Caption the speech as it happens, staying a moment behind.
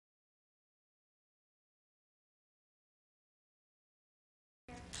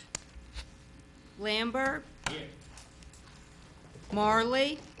Lambert.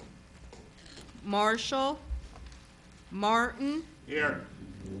 Marley. Marshall. Martin. Here.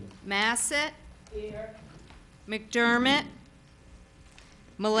 Massett. Here. McDermott.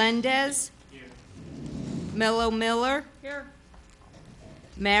 Melendez. Here. Mello Miller. Here.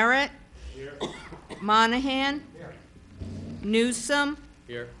 Merritt. Here. Monahan. Here. Newsom.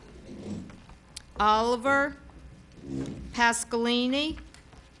 Here. Oliver. Pascalini.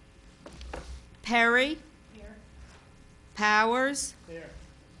 Perry. Here. Powers. Here.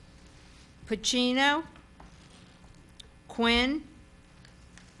 Pacino. Quinn.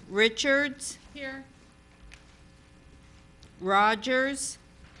 Richards. Here. Rogers.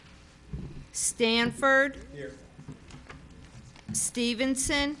 Stanford. Here.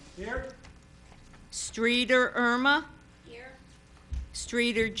 Stevenson. Here. Streeter Irma. Here.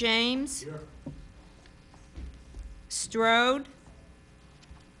 Streeter James. Here. Strode.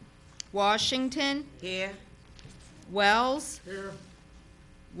 Washington. Here. Wells. Here.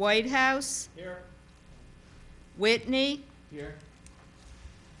 Whitehouse. Here. Whitney. Here.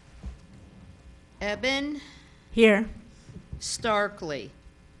 Eben. Here. Starkley.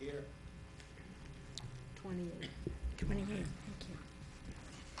 Here. 28. 28, thank you.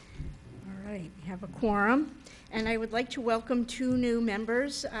 All right, we have a quorum. And I would like to welcome 2 new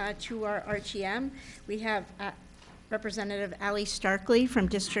members to our RTM. We have Representative Ali Starkley from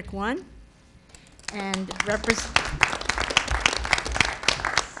District 1 and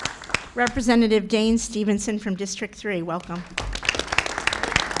Representative Dane Stevenson from District 3. Welcome.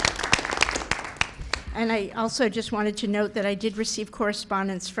 And I also just wanted to note that I did receive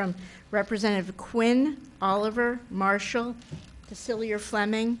correspondence from Representative Quinn, Oliver, Marshall, DeCillier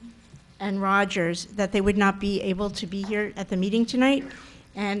Fleming, and Rogers that they would not be able to be here at the meeting tonight,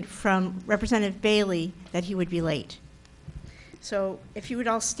 and from Representative Bailey that he would be late. So if you would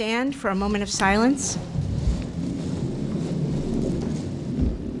all stand for a moment of silence.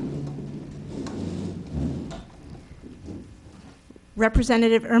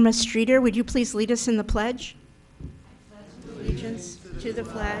 Representative Irma Streeter, would you please lead us in the pledge? Allegiance to the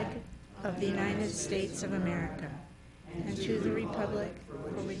flag of the United States of America and to the republic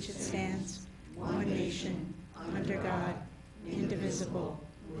for which it stands, one nation, under God, indivisible,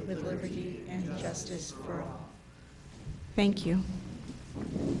 with liberty and justice for all. Thank you.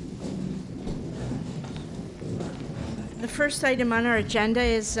 The first item on our agenda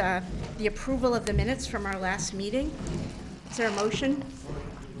is the approval of the minutes from our last meeting. Is there a motion?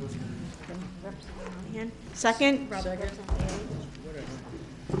 Second? Second.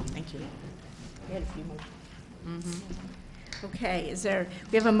 Thank you. We had a few motions. Okay,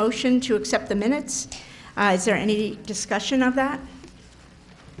 we have a motion to accept the minutes. Is there any discussion of that?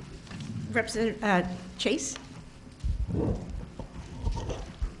 Representative Chase?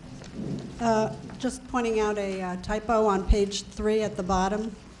 Just pointing out a typo on page 3 at the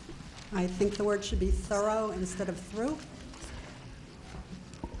bottom. I think the word should be thorough instead of through.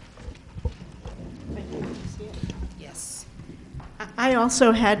 Yes. I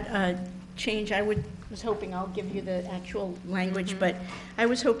also had a change. I was hoping, I'll give you the actual language, but I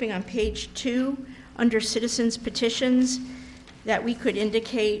was hoping on page 2, under citizens petitions, that we could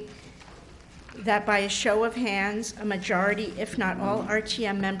indicate that by a show of hands, a majority, if not all,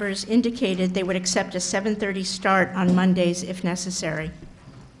 RTM members indicated they would accept a 7:30 start on Mondays if necessary.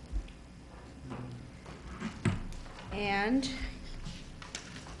 And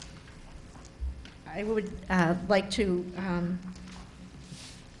I would like to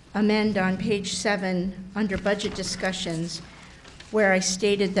amend on page 7 under budget discussions, where I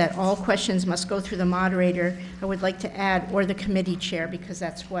stated that all questions must go through the moderator. I would like to add, or the committee chair, because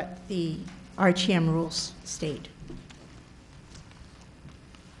that's what the RTM rules state.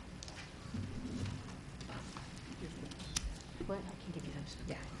 What? I can give you those.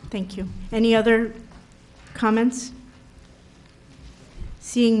 Yeah, thank you. Any other comments?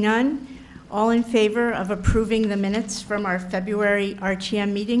 Seeing none, all in favor of approving the minutes from our February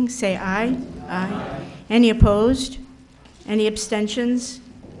RTM meeting, say aye. Aye. Any opposed? Any abstentions?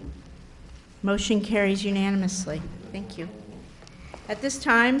 Motion carries unanimously. Thank you. At this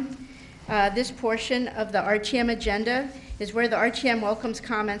time, this portion of the RTM agenda is where the RTM welcomes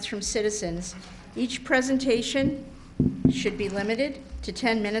comments from citizens. Each presentation should be limited to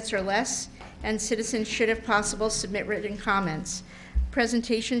 10 minutes or less, and citizens should, if possible, submit written comments.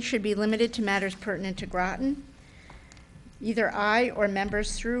 Presentations should be limited to matters pertinent to Groton. Either I or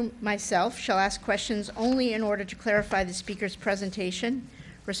members through myself shall ask questions only in order to clarify the speaker's presentation.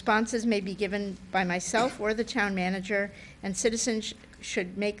 Responses may be given by myself or the town manager, and citizens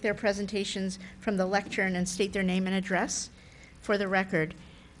should make their presentations from the lectern and state their name and address for the record.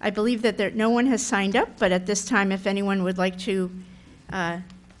 I believe that no one has signed up, but at this time, if anyone would like to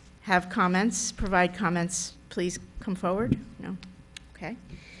have comments, provide comments, please come forward. No? Okay.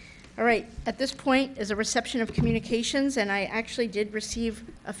 All right. At this point is a reception of communications, and I actually did receive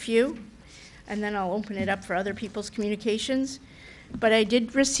a few, and then I'll open it up for other people's communications. But I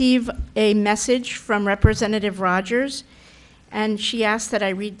did receive a message from Representative Rogers, and she asked that I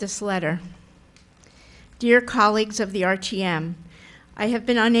read this letter. Dear colleagues of the RTM, I have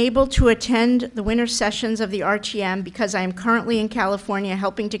been unable to attend the winter sessions of the RTM because I am currently in California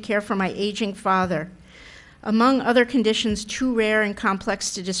helping to care for my aging father. Among other conditions too rare and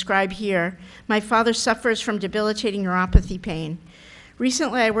complex to describe here, my father suffers from debilitating neuropathy pain.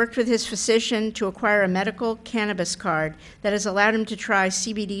 Recently, I worked with his physician to acquire a medical cannabis card that has allowed him to try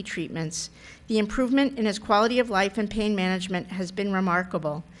CBD treatments. The improvement in his quality of life and pain management has been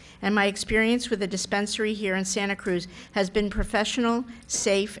remarkable, and my experience with the dispensary here in Santa Cruz has been professional,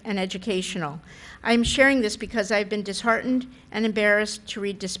 safe, and educational. I am sharing this because I've been disheartened and embarrassed to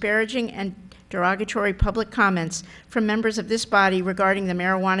read disparaging and derogatory public comments from members of this body regarding the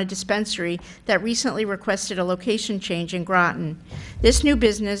marijuana dispensary that recently requested a location change in Groton. This new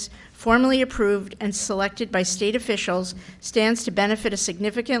business, formally approved and selected by state officials, stands to benefit a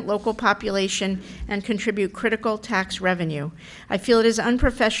significant local population and contribute critical tax revenue. I feel it is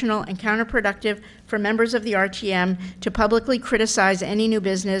unprofessional and counterproductive for members of the RTM to publicly criticize any new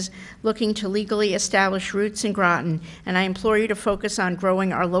business looking to legally establish roots in Groton, and I implore you to focus on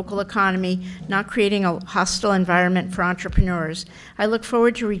growing our local economy, not creating a hostile environment for entrepreneurs. I look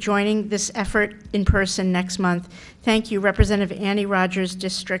forward to rejoining this effort in person next month. Thank you, Representative Annie Rogers,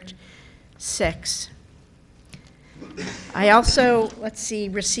 District 6. I also,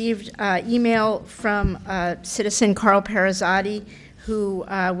 received email from citizen Carl Perazzotti, who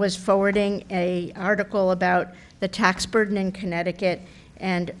was forwarding an article about the tax burden in Connecticut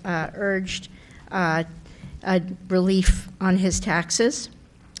and urged relief on his taxes.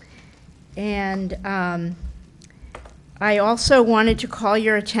 And I also wanted to call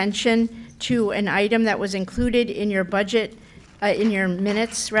your attention to an item that was included in your budget, in your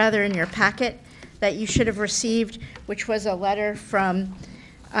minutes, rather, in your packet, that you should have received, which was a letter from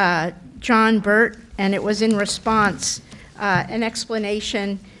John Burt, and it was in response, an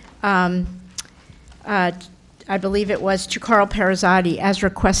explanation, I believe it was to Carl Perazzotti, as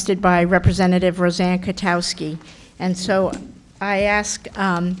requested by Representative Roseanne Katowski. And so I ask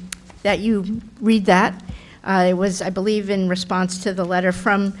that you read that. It was, I believe, in response to the letter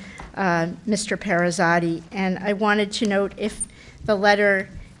from Mr. Perazzotti. And I wanted to note, if the letter,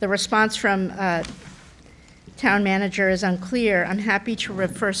 the response from town manager is unclear, I'm happy to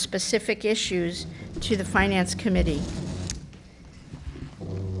refer specific issues to the Finance Committee.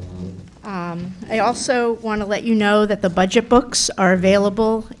 I also want to let you know that the budget books are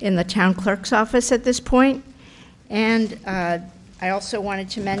available in the town clerk's office at this point. And I also wanted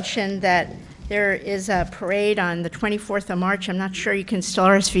to mention that there is a parade on the 24th of March. I'm not sure you can still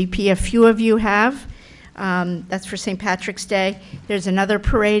RSVP. A few of you have. That's for St. Patrick's Day. There's another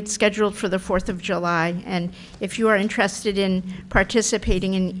parade scheduled for the 4th of July. And if you are interested in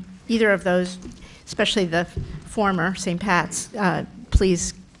participating in either of those, especially the former St. Pat's,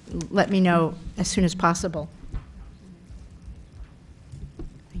 please let me know as soon as possible.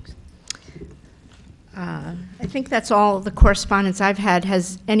 Thanks. I think that's all the correspondence I've had.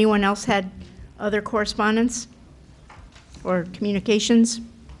 Has anyone else had other correspondence or communications?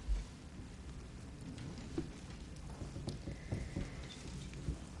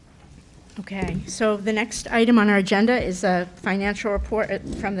 Okay, so the next item on our agenda is a financial report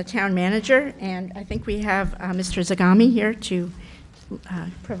from the town manager, and I think we have Mr. Zagami here to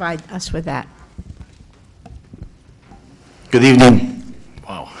provide us with that. Good evening.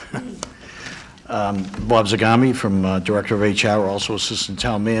 Wow. Bob Zagami from Director of HR, also Assistant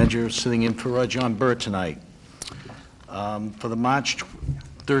Town Manager, sitting in for John Burt tonight. For the March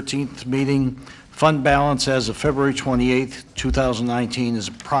 13th meeting, fund balance as of February 28th, 2019 is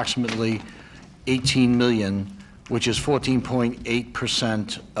approximately $18 million, which is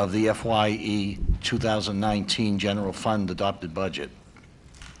 14.8% of the FYE 2019 general fund adopted budget.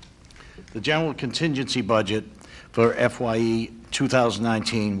 The general contingency budget for FYE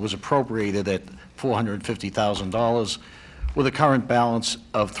 2019 was appropriated at $450,000 with a current balance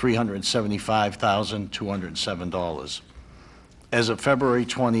of $375,207. As of February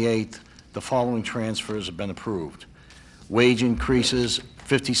 28th, the following transfers have been approved. Wage increases,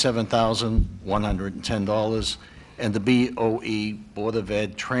 $57,110, and the BOE, Board of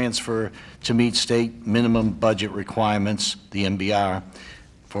Ed, transfer to meet state minimum budget requirements, the MBR,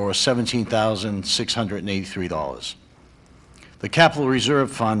 for $17,683. The capital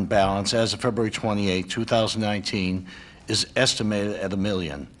reserve fund balance as of February 28, 2019 is estimated at $1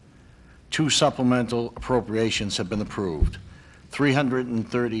 million. 2 supplemental appropriations have been approved.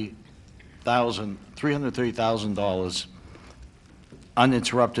 $330,000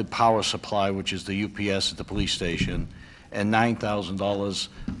 uninterrupted power supply, which is the UPS at the police station, and $9,000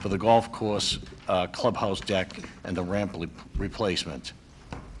 for the golf course clubhouse deck and the ramp replacement.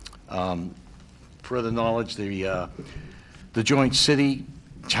 Further knowledge, the joint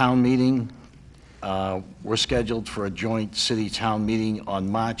city-town meeting, we're scheduled for a joint city-town meeting on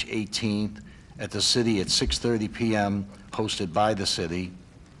March 18th at the city at 6:30 p.m., hosted by the city.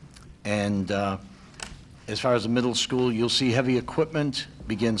 And as far as the middle school, you'll see heavy equipment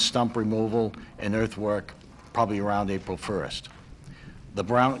begin stump removal and earthwork probably around April 1st. The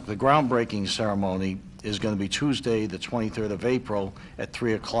groundbreaking ceremony is going to be Tuesday, the 23rd of April at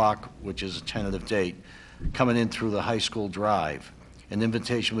 3 o'clock, which is a tentative date, coming in through the high school drive. An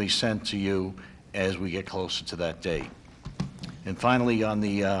invitation will be sent to you as we get closer to that date. And finally, on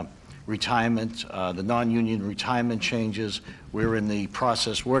the retirement, the non-union retirement changes, we're in the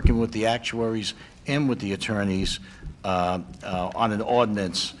process working with the actuaries and with the attorneys on an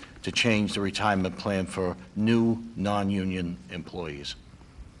ordinance to change the retirement plan for new non-union employees.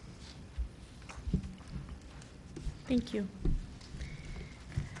 Thank you.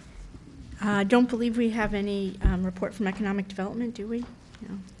 Don't believe we have any report from Economic Development, do we?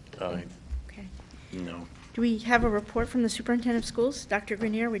 No. Okay. No. Do we have a report from the Superintendent of Schools? Dr.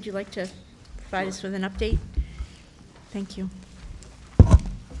 Grenier, would you like to provide us with an update? Thank you. I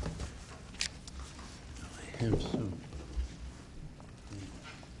have some.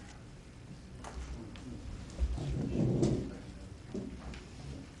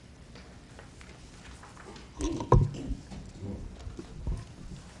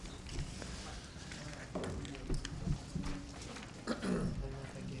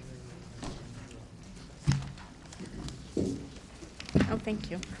 Oh, thank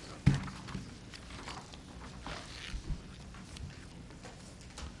you.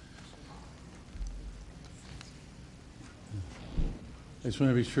 I just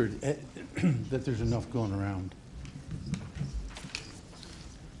want to be sure that there's enough going around.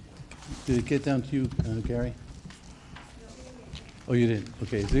 Did it get down to you, Gary? Oh, you did?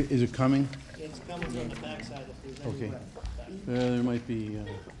 Okay. Is it coming? It's coming on the backside if there's any Okay. left. There might be,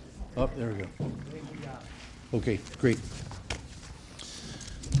 oh, there we go. Okay, great.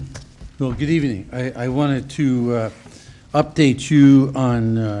 Well, good evening. I wanted to update you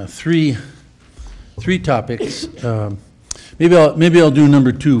on three topics. Maybe I'll do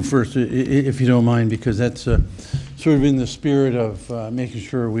number 2 first, if you don't mind, because that's sort of in the spirit of making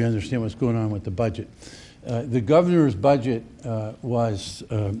sure we understand what's going on with the budget. The governor's budget was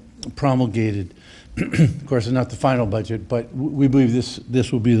promulgated. Of course, it's not the final budget, but we believe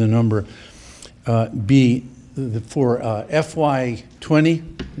this will be the number. For FY20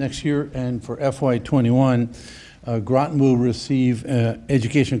 next year and for FY21, Groton will receive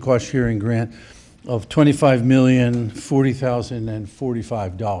education cost sharing grant of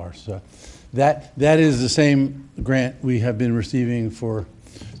 $25,040,045. That is the same grant we have been receiving for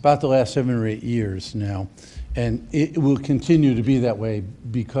about the last 7 or 8 years now, and it will continue to be that way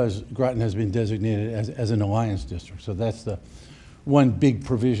because Groton has been designated as an alliance district. So that's the one big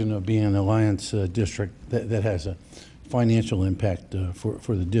provision of being an alliance district that has a financial impact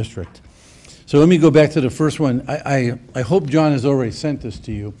for the district. So let me go back to the first one. I hope John has already sent this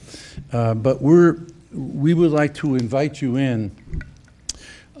to you, but we would like to invite you in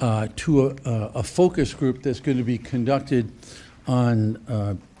to a focus group that's going to be conducted on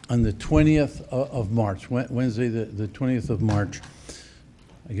the 20th of March, Wednesday the 20th of March.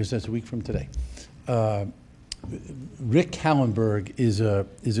 I guess that's a week from today. Rick Hallenberg is a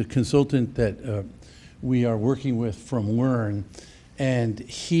consultant that we are working with from Learn, and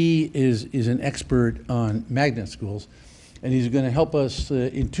he is an expert on magnet schools, and he's going to help us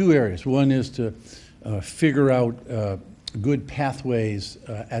in 2 areas. One is to figure out good pathways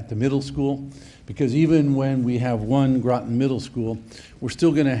at the middle school, because even when we have one Groton Middle School, we're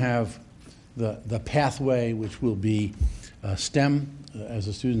still going to have the pathway, which will be STEM, as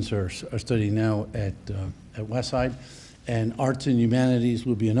the students are studying now at Westside, and arts and humanities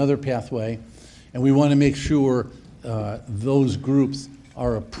will be another pathway, and we want to make sure those groups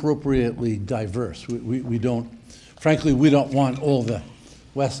are appropriately diverse. We don't, frankly, we don't want all the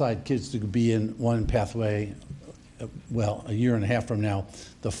Westside kids to be in one pathway. Well, a year and a half from now,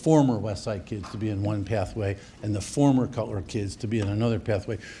 the former Westside kids to be in one pathway and the former Cutler kids to be in another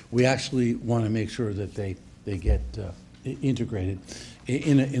pathway. We actually want to make sure that they get integrated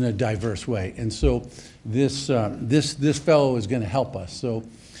in a diverse way. And so this fellow is going to help us. So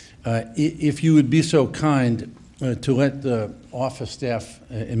if you would be so kind to let the office staff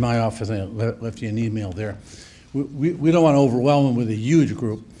in my office, I left you an email there, we don't want to overwhelm them with a huge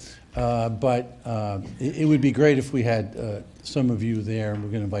group, but it would be great if we had some of you there. We're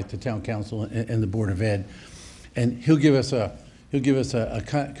going to invite the town council and the Board of Ed, and he'll give us a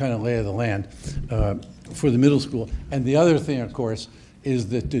kind of lay of the land for the middle school. And the other thing, of course, is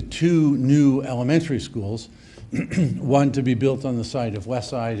that the two new elementary schools, one to be built on the site of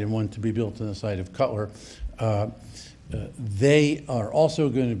Westside and one to be built on the site of Cutler, they are also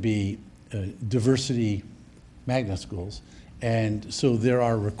going to be diversity magnet schools. And so there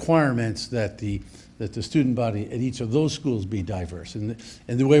are requirements that the student body at each of those schools be diverse. And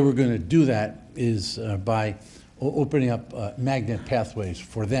the way we're going to do that is by opening up magnet pathways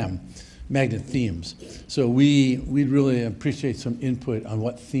for them, magnet themes. So we'd really appreciate some input on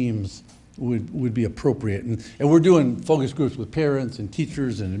what themes would be appropriate. And we're doing focus groups with parents and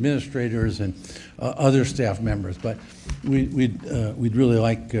teachers and administrators and other staff members. But we'd really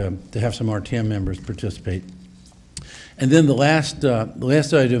like to have some RTM members participate. And then the last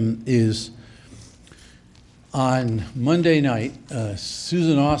item is on Monday night,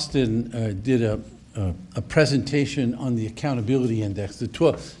 Susan Austin did a presentation on the accountability index, the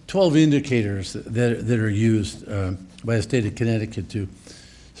 12 indicators that are used by the state of Connecticut to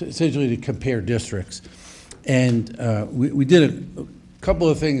essentially to compare districts. And we did a couple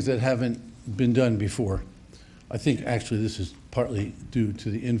of things that haven't been done before. I think actually this is partly due to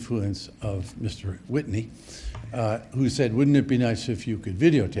the influence of Mr. Whitney, who said, wouldn't it be nice if you could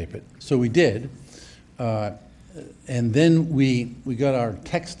videotape it? So we did. And then we got our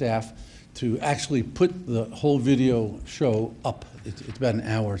tech staff to actually put the whole video show up. It's about an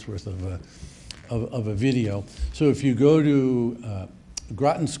hour's worth of a video. So if you go to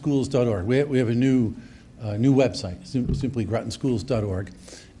grotonschools.org, we have a new website, simply grotonschools.org.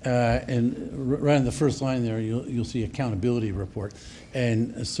 And right on the first line there, you'll see accountability report.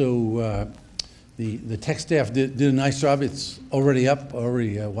 And so the tech staff did a nice job. It's already up,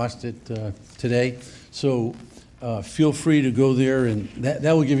 already watched it today. So feel free to go there, and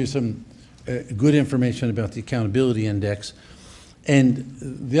that will give you some good information about the accountability index. And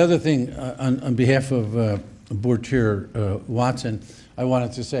the other thing, on behalf of Board Chair Watson, I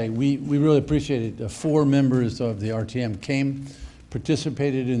wanted to say we really appreciated 4 members of the RTM came,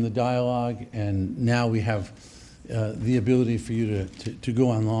 participated in the dialogue, and now we have the ability for you to go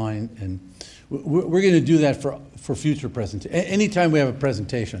online. And we're going to do that for future presentations. Anytime we have a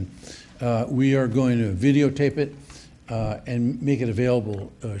presentation, we are going to videotape it and make it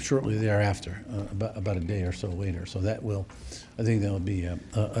available shortly thereafter, about a day or so later. So that will, I think that will be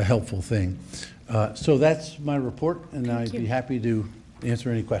a helpful thing. So that's my report, and I'd be happy to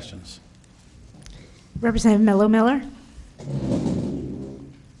answer any questions. Representative Mello Miller.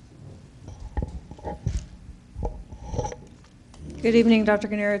 Good evening, Dr.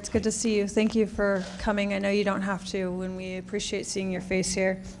 Guinier. It's good to see you. Thank you for coming. I know you don't have to, and we appreciate seeing your face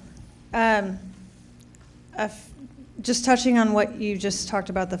here. Just touching on what you just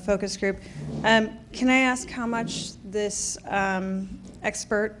talked about, the focus group, can I ask how much this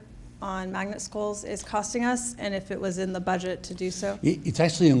expert on magnet schools is costing us, and if it was in the budget to do so? It's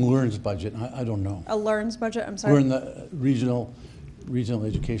actually in LEARN's budget. I don't know. A LEARN's budget? I'm sorry. We're in the regional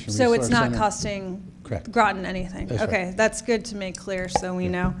education So resource it's not center. costing Correct. Groton anything? That's okay, right. That's good to make clear so we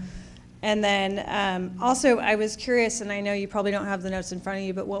know. And then also I was curious, and I know you probably don't have the notes in front of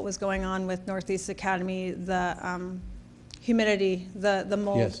you, but what was going on with Northeast Academy, the humidity, the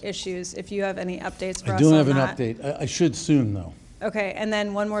mold Yes. issues, if you have any updates for I us don't on have an that. update. I should soon, though. Okay, and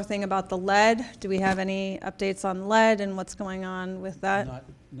then one more thing about the lead. Do we have any updates on lead and what's going on with that?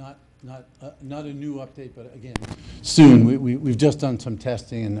 Not a new update, but again, soon. We've just done some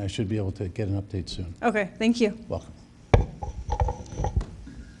testing, and I should be able to get an update soon. Okay, thank you. Welcome.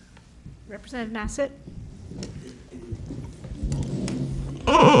 Representative Nassett.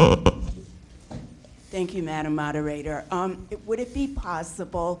 Thank you, Madam Moderator. Would it be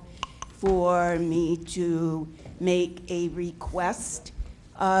possible for me to make a request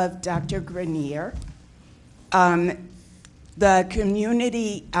of Dr. Grenier? The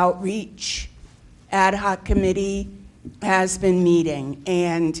Community Outreach Ad Hoc Committee has been meeting,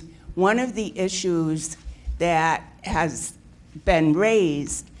 and one of the issues that has been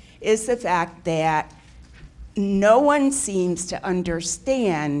raised is the fact that no one seems to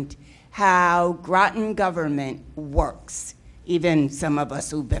understand how Groton government works, even some of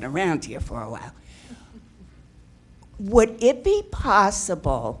us who've been around here for a while. Would it be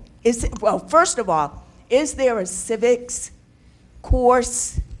possible, well, first of all, is there a civics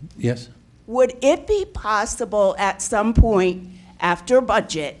course, Yes? would it be possible at some point after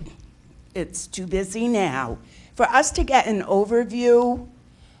budget, it's too busy now, for us to get an overview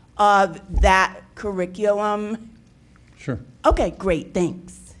of that curriculum? Sure. Okay, great,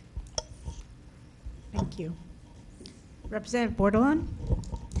 thanks. Thank you. Representative Bordelon?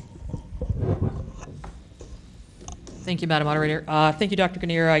 Thank you, Madam Moderator. Thank you, Dr.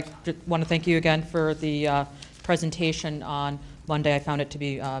 Grenier. I want to thank you again for the presentation on Monday. I found it to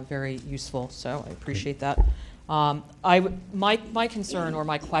be very useful, so I appreciate that. My concern, or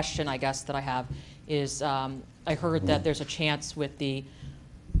my question, I guess, that I have is I heard that there's a chance with the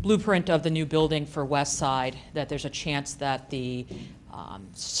blueprint of the new building for West Side that there's a chance that the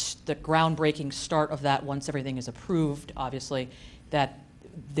groundbreaking start of that, once everything is approved, obviously, that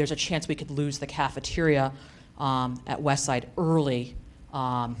there's a chance we could lose the cafeteria at West Side early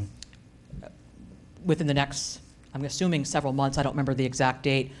within the next, I'm assuming, several months. I don't remember the exact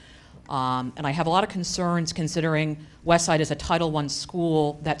date. And I have a lot of concerns considering West Side is a Title I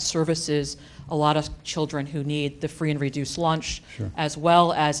school that services a lot of children who need the free and reduced lunch, Sure. as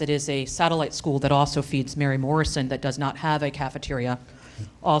well as it is a satellite school that also feeds Mary Morrison that does not have a cafeteria.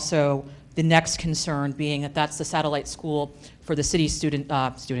 Also, the next concern being that that's the satellite school for the city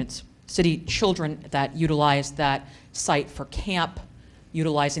city children that utilize that site for camp,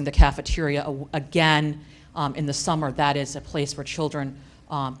 utilizing the cafeteria again in the summer. That is a place where children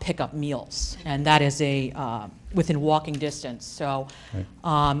pick up meals, and that is within walking distance. So Right.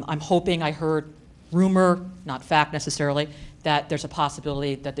 I'm hoping, I heard rumor, not fact necessarily, that there's a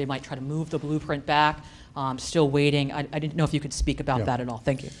possibility that they might try to move the blueprint back. Still waiting. I didn't know if you could speak about Yeah. that at all.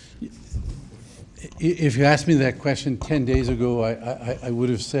 Thank you. If you asked me that question 10 days ago, I would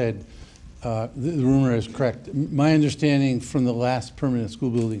have said the rumor is correct. My understanding from the last permanent school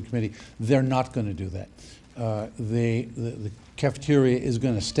building committee, they're not going to do that. The cafeteria is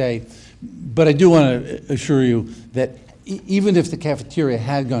going to stay. But I do want to assure you that even if the cafeteria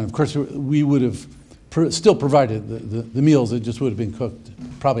had gone, of course, we would have still provided the meals. It just would have been cooked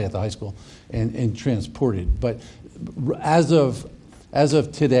probably at the high school and transported. But as of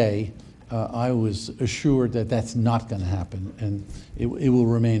today, I was assured that that's not going to happen, and it will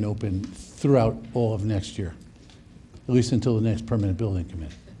remain open throughout all of next year, at least until the next permanent building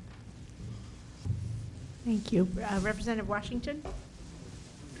committee. Thank you. Representative Washington?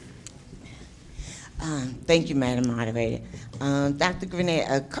 Thank you, Madam Moderator. Dr. Grenier,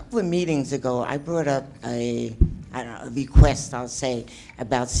 a couple of meetings ago, I brought up a request, I'll say,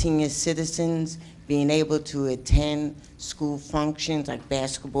 about senior citizens being able to attend school functions like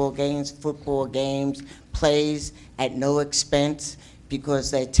basketball games, football games, plays at no expense because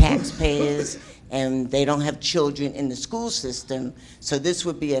they're taxpayers and they don't have children in the school system. So this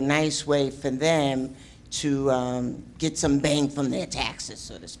would be a nice way for them to get some bang from their taxes,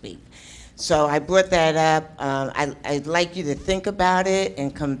 so to speak. So I brought that up. I'd like you to think about it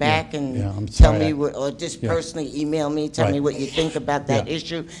and come back and I'm tell sorry, me, what, or just Yeah. personally email me, tell me Right. what you think about that Yeah.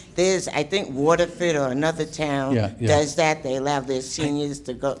 issue. There's, I think, Waterford or another town Yeah. does that. They allow their seniors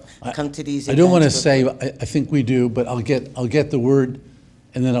to come to these I don't want to events say, for- I think we do, but I'll get the word,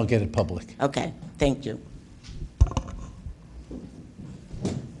 and then I'll get it public. Okay, thank you.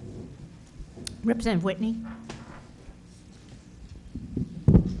 Representative Whitney?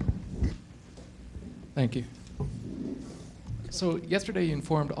 Thank you. So yesterday you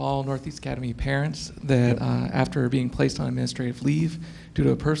informed all Northeast Academy parents that after being placed on administrative leave due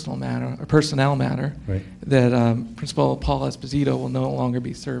to a personnel matter, Right. that Principal Paul Esposito will no longer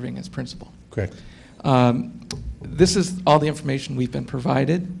be serving as principal. Correct. This is all the information we've been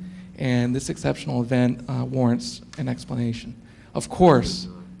provided, and this exceptional event warrants an explanation. Of course,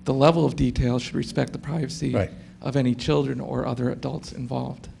 the level of detail should respect the privacy Right. of any children or other adults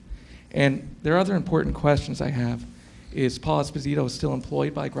involved. And there are other important questions I have. Is Paul Esposito still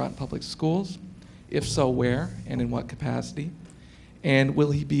employed by Groton Public Schools? If so, where and in what capacity? And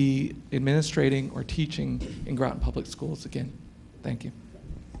will he be administrating or teaching in Groton Public Schools again? Thank you.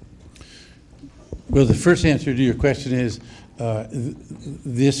 Well, the first answer to your question is,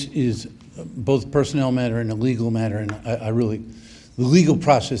 this is both a personnel matter and a legal matter, and the legal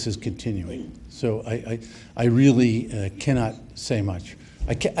process is continuing. So I really cannot say much.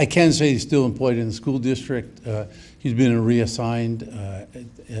 I can say he's still employed in the school district. He's been reassigned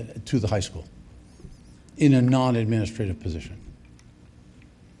to the high school in a non-administrative position.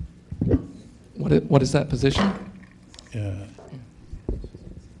 What is that position?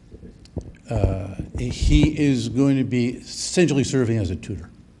 He is going to be essentially serving as a tutor.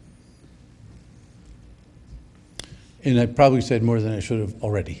 And I probably said more than I should have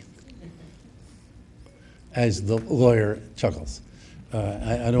already, as the lawyer chuckles.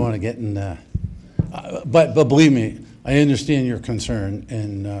 I don't want to get in, but believe me, I understand your concern,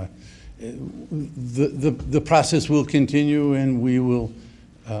 and the process will continue, and we will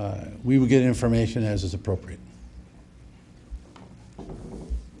get information as is appropriate.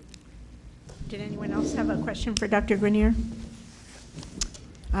 Did anyone else have a question for Dr. Grenier?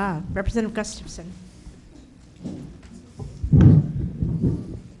 Representative Gustafson.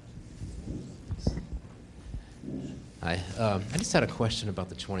 Hi. I just had a question about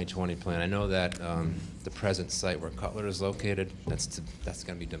the 2020 plan. I know that the present site where Cutler is located, that's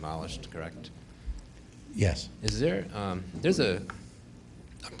going to be demolished, correct? Yes. Is there, there's a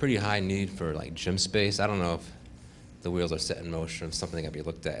pretty high need for like gym space. I don't know if the wheels are set in motion, if something that can be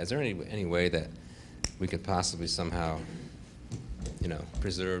looked at. Is there any way that we could possibly somehow,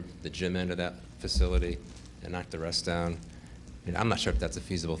 preserve the gym end of that facility and knock the rest down? I'm not sure if that's a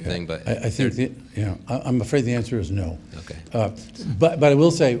feasible thing, but I think I'm afraid the answer is no. Okay. But I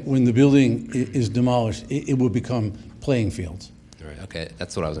will say, when the building is demolished, it will become playing fields. All right. Okay.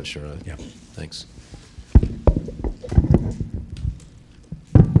 That's what I wasn't sure of. Yeah. Thanks.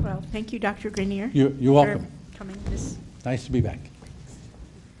 Well, thank you, Dr. Grenier. You're welcome. For coming this. Nice to be back.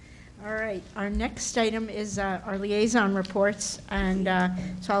 All right, our next item is our liaison reports, and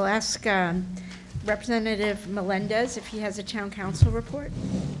so I'll ask Representative Melendez if he has a town council report.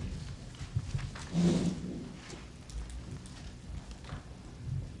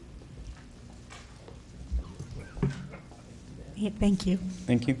 Yeah, thank you.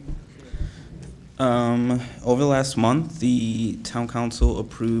 Thank you. Over the last month, the town council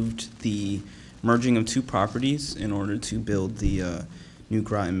approved the merging of two properties in order to build the new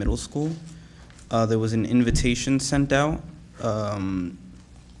Groton Middle School. There was an invitation sent out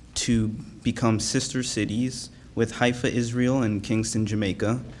to become sister cities with Haifa, Israel, and Kingston,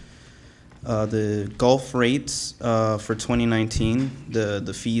 Jamaica. The golf rates for 2019,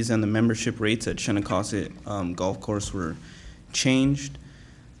 the fees and the membership rates at Shinnecossett Golf Course were changed.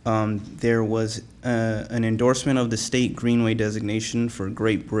 There was an endorsement of the state greenway designation for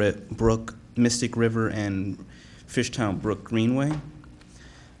Great Brook, Mystic River, and Fishtown Brook Greenway.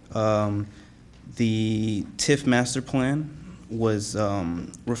 The TIF master plan was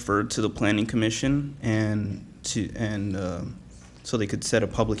referred to the Planning Commission so they could set a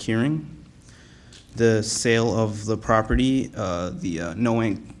public hearing. The sale of the property, the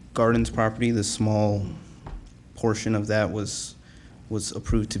Noank Gardens property, the small portion of that was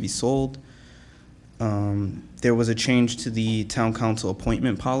approved to be sold. There was a change to the town council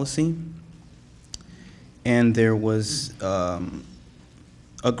appointment policy, and there was a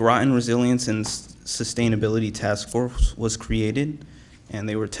Groton Resilience and Sustainability Task Force was created, and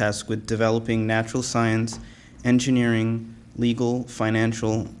they were tasked with developing natural science, engineering, legal,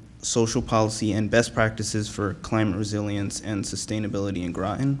 financial, social policy, and best practices for climate resilience and sustainability in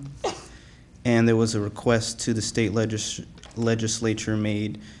Groton. And there was a request to the state legislature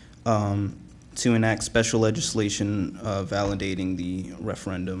made to enact special legislation validating the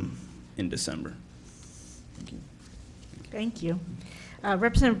referendum in December. Thank you. Thank you.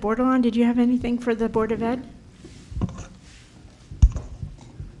 Representative Bordelon, did you have anything for the Board of Ed?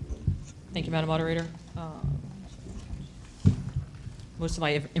 Thank you, Madam Moderator. Most of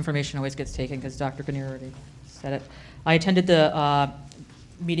my information always gets taken because Dr. Grenier already said it. I attended the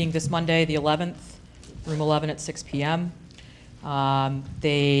meeting this Monday, the 11th, room 11 at 6 p.m.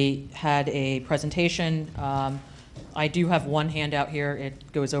 They had a presentation. I do have one handout here.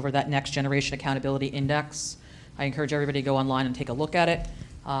 It goes over that Next Generation Accountability Index. I encourage everybody to go online and take a look at it.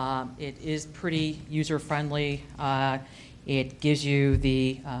 It is pretty user-friendly. It gives you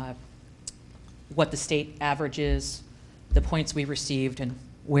the what the state average is, the points we received, and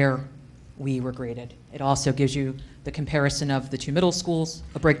where we were graded. It also gives you the comparison of the two middle schools,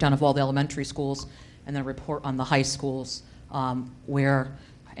 a breakdown of all the elementary schools, and then a report on the high schools, where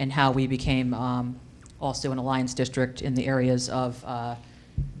and how we became also an alliance district in the areas of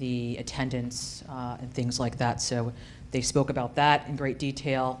the attendance and things like that. So they spoke about that in great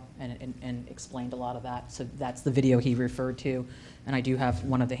detail and explained a lot of that. So that's the video he referred to, and I do have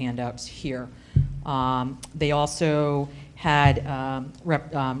one of the handouts here. They also had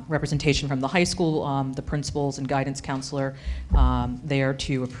representation from the high school, the principals and guidance counselor there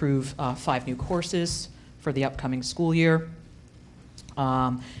to approve 5 new courses for the upcoming school year.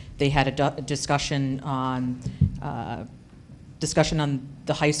 They had a discussion on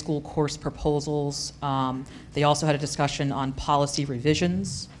the high school course proposals. They also had a discussion on policy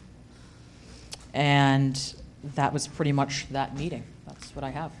revisions. And that was pretty much that meeting. That's what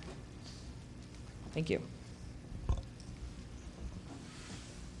I have. Thank you.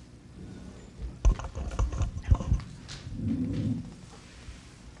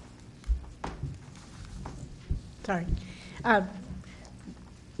 sorry.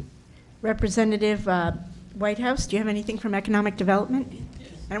 Representative Whitehouse, do you have anything from Economic Development?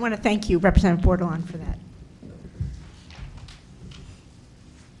 I want to thank you, Representative Bordelon, for that.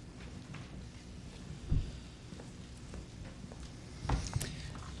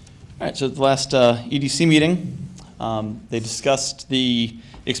 All right, so at the last EDC meeting, they discussed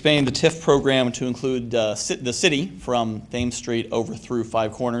expanding the TIF program to include the city from Thames Street over through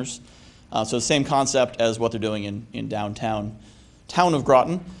Five Corners. So the same concept as what they're doing in downtown town of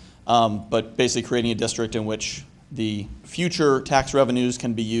Groton, but basically creating a district in which the future tax revenues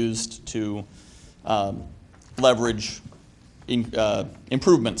can be used to leverage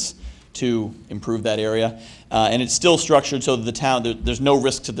improvements to improve that area. And it's still structured so that the town, there's no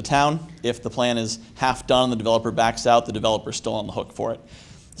risk to the town. If the plan is half done and the developer backs out, the developer's still on the hook for it.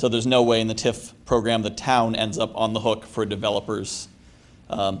 So there's no way in the TIF program the town ends up on the hook for a developer's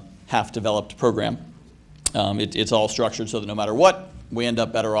half-developed program. It's all structured so that no matter what, we end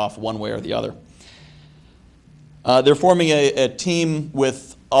up better off one way or the other. They're forming a team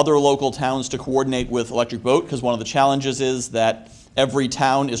with other local towns to coordinate with Electric Boat, because one of the challenges is that every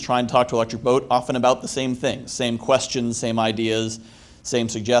town is trying to talk to Electric Boat often about the same things, same questions, same ideas, same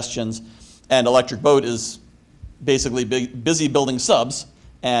suggestions. And Electric Boat is basically busy building subs,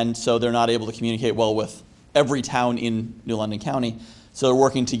 and so they're not able to communicate well with every town in New London County. So they're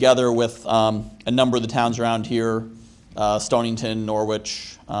working together with a number of the towns around here, Stonington,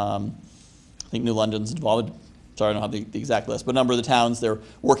 Norwich, I think New London's involved. Sorry, I don't have the exact list, but a number of the towns, they're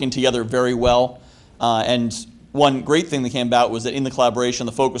working together very well. And one great thing that came about was that in the collaboration,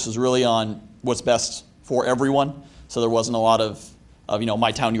 the focus was really on what's best for everyone. So there wasn't a lot of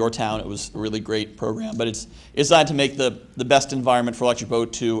my town, your town. It was a really great program, but it's designed to make the best environment for Electric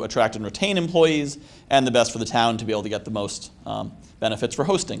Boat to attract and retain employees, and the best for the town to be able to get the most benefits for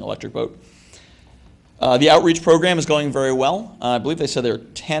hosting Electric Boat. The outreach program is going very well. I believe they said there are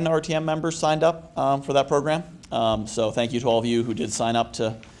 10 RTM members signed up for that program. So thank you to all of you who did sign up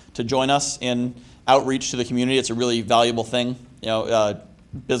to join us in outreach to the community. It's a really valuable thing.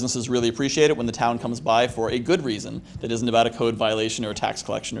 Businesses really appreciate it when the town comes by for a good reason that isn't about a code violation or a tax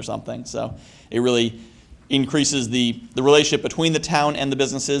collection or something. So it really increases the relationship between the town and the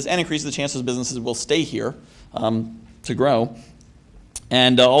businesses, and increases the chances businesses will stay here to grow.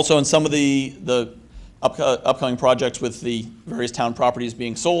 And also in some of the upcoming projects with the various town properties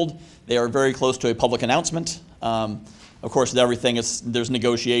being sold, they are very close to a public announcement. Of course, with everything, there's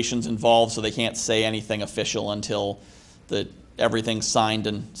negotiations involved, so they can't say anything official until everything's signed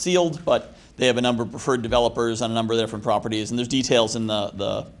and sealed, but they have a number of preferred developers on a number of different properties, and there's details in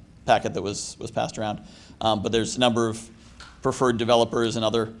the packet that was passed around. But there's a number of preferred developers and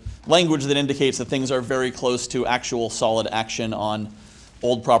other language that indicates that things are very close to actual solid action on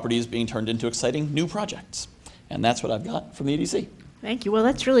old properties being turned into exciting new projects. And that's what I've got from the EDC. Thank you. Well,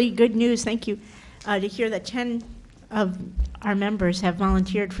 that's really good news. Thank you to hear that 10 of our members have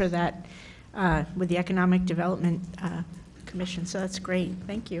volunteered for that with the Economic Development Commission. So that's great.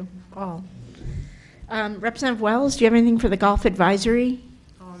 Thank you all. Representative Wells, do you have anything for the Golf Advisory?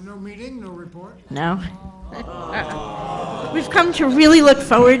 No meeting, no report? No. We've come to really look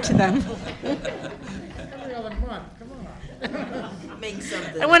forward to them. Every other month, come on. Make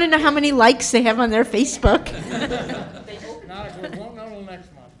something. I want to know how many likes they have on their Facebook. We won't know until next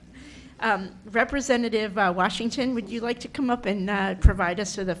month. Representative Washington, would you like to come up and provide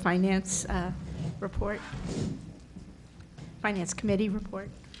us with a finance report? Finance Committee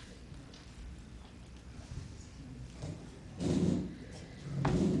report.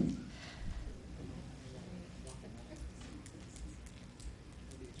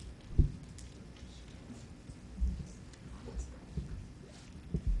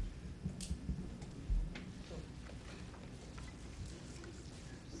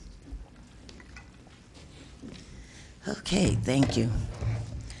 Okay, thank you.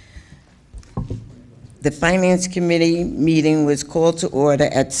 The Finance Committee meeting was called to order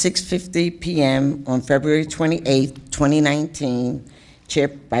at 6:50 p.m. on February 28, 2019,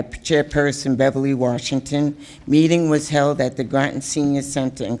 by Chairperson Beverly Washington. Meeting was held at the Groton Senior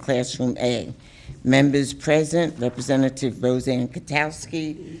Center in Classroom A. Members present: Representative Roseanne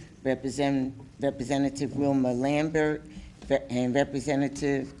Katowski, Representative Wilma Lambert, and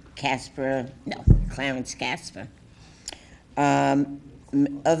Representative Clarence Casper.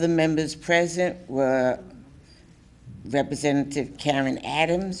 Other members present were Representative Karen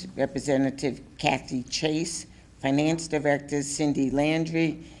Adams, Representative Kathy Chase, Finance Director Cindy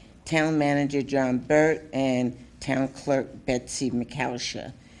Landry, Town Manager John Burt, and Town Clerk Betsy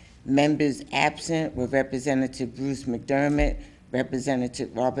McAlsher. Members absent were Representative Bruce McDermott,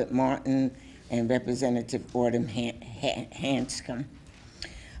 Representative Robert Martin, and Representative Autumn Hanscom.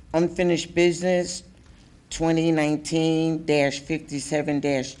 Unfinished business,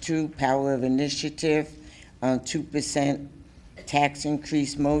 2019-57-2, Power of Initiative, 2% tax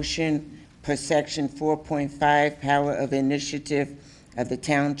increase motion per section 4.5, Power of Initiative of the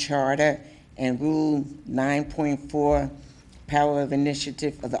Town Charter, and Rule 9.4, Power of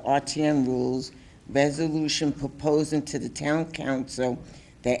Initiative of the RTM rules, resolution proposing to the Town Council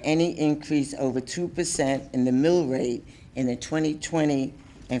that any increase over 2% in the mill rate in the 2020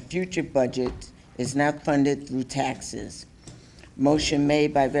 and future budget is not funded through taxes. Motion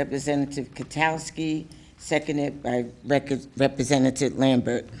made by Representative Katowski, seconded by Representative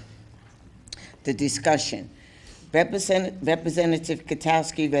Lambert. The discussion. Representative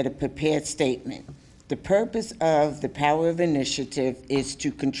Katowski read a prepared statement. The purpose of the Power of Initiative is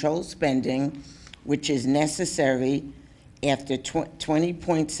to control spending, which is necessary after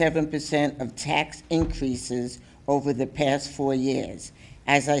 20.7% of tax increases over the past 4 years.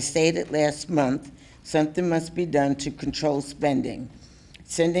 As I stated last month, something must be done to control spending.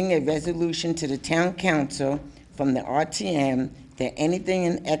 Sending a resolution to the Town Council from the RTM that anything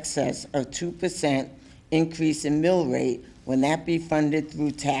in excess of 2% increase in mill rate will not be funded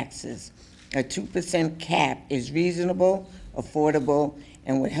through taxes. A 2% cap is reasonable, affordable,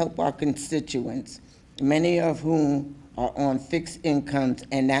 and would help our constituents, many of whom are on fixed incomes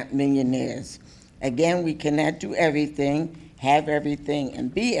and not millionaires. Again, we cannot do everything, have everything,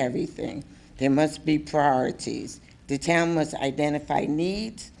 and be everything. There must be priorities. The town must identify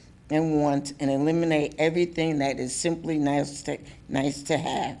needs and wants and eliminate everything that is simply nice to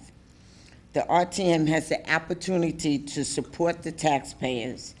have. The RTM has the opportunity to support the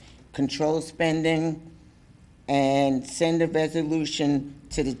taxpayers, control spending, and send a resolution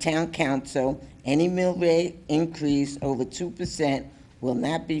to the Town Council. Any mill rate increase over 2% will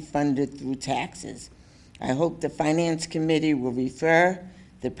not be funded through taxes. I hope the Finance Committee will refer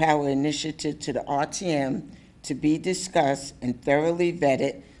the Power Initiative to the RTM to be discussed and thoroughly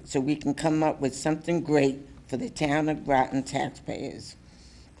vetted so we can come up with something great for the town of Groton taxpayers.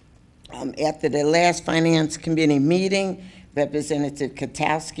 After the last Finance Committee meeting, Representative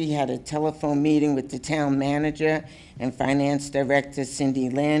Katowski had a telephone meeting with the town manager and Finance Director Cindy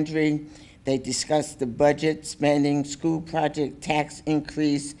Landry. They discussed the budget, spending, school project tax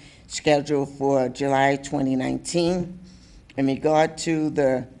increase scheduled for July 2019. In regard to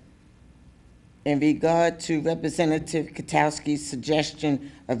Representative Katowski's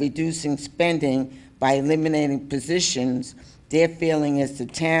suggestion of reducing spending by eliminating positions, their feeling is the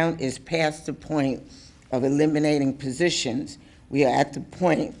town is past the point of eliminating positions. We are at the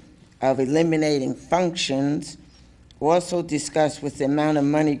point of eliminating functions. Also discussed with the amount of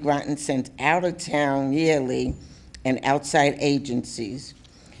money Groton sends out of town yearly and outside agencies.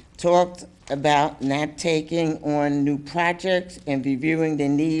 Talked about not taking on new projects and reviewing the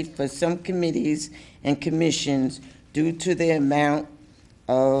need for some committees and commissions due to the amount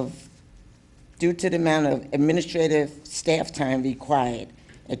of administrative staff time required.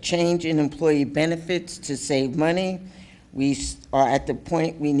 A change in employee benefits to save money. We are at the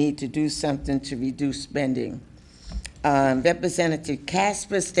point we need to do something to reduce spending. Representative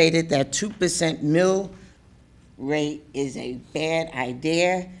Casper stated that 2% mill rate is a bad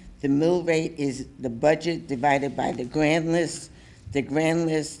idea. The mill rate is the budget divided by the grand list. The grand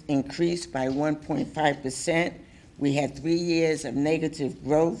list increased by 1.5%. We had 3 years of negative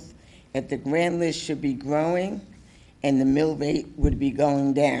growth. If the grand list should be growing and the mill rate would be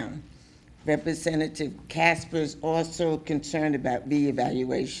going down. Representative Casper is also concerned about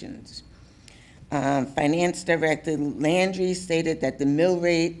reevaluations. Finance Director Landry stated that the mill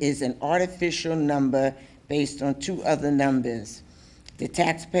rate is an artificial number based on 2 other numbers. The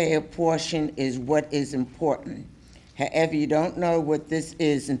taxpayer portion is what is important. However, you don't know what this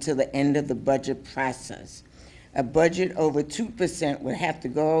is until the end of the budget process. A budget over 2% would have to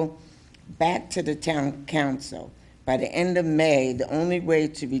go back to the town council. By the end of May, the only way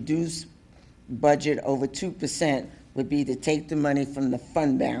to reduce budget over 2% would be to take the money from the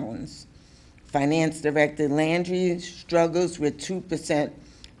fund balance. Finance Director Landry struggles with 2%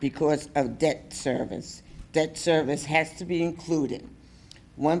 because of debt service. Debt service has to be included.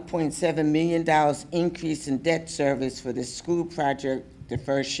 $1.7 million increase in debt service for the school project the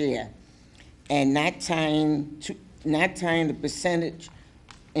first year, and not tying the percentage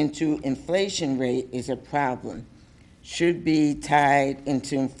into inflation rate is a problem. Should be tied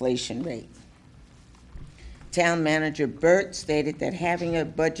into inflation rate. Town Manager Burt stated that having a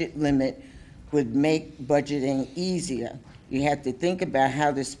budget limit would make budgeting easier. You have to think about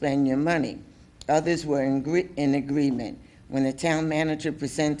how to spend your money. Others were in agreement. When the town manager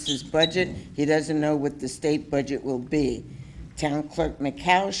presents his budget, he doesn't know what the state budget will be. Town Clerk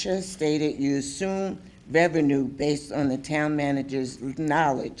McCowsher stated you assume revenue based on the town manager's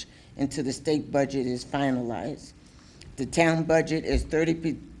knowledge until the state budget is finalized. The town budget is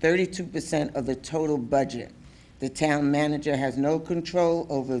 32% of the total budget. The town manager has no control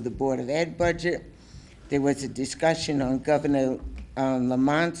over the Board of Ed budget. There was a discussion on Governor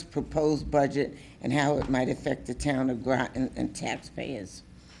Lamont's proposed budget and how it might affect the town of Groton and taxpayers.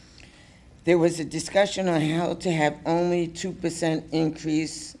 There was a discussion on how to have only 2%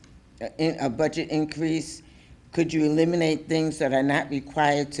 increase, in a budget increase. Could you eliminate things that are not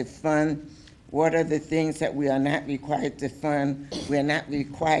required to fund? What are the things that we are not required to fund? We are not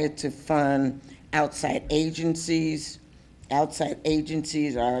required to fund outside agencies. Outside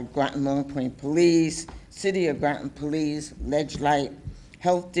agencies are Groton Long Point Police, City of Groton Police, Ledge Light,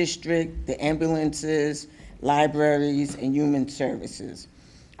 Health District, the ambulances, libraries, and human services.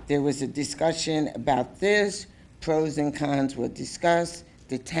 There was a discussion about this. Pros and cons were discussed.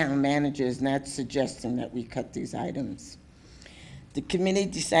 The town manager is not suggesting that we cut these items. The committee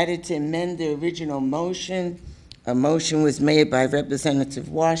decided to amend the original motion. A motion was made by Representative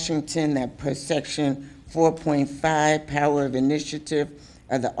Washington that per section 4.5, power of initiative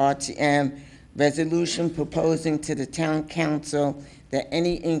of the RTM, resolution proposing to the town council that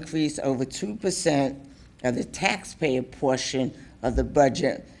any increase over 2% of the taxpayer portion of the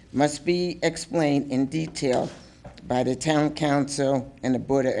budget must be explained in detail by the town council and the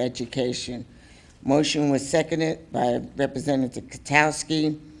Board of Education. Motion was seconded by Representative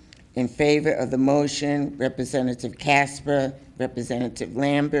Katowski. In favor of the motion, Representative Casper, Representative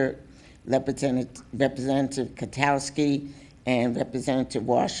Lambert, Representative Katowski, and Representative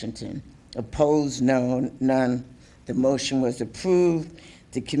Washington. Opposed, no, none. The motion was approved.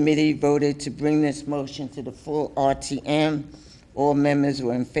 The committee voted to bring this motion to the full RTM. All members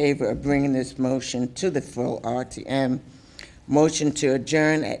were in favor of bringing this motion to the full RTM. Motion to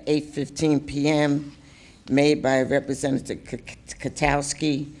adjourn at 8:15 p.m. made by Representative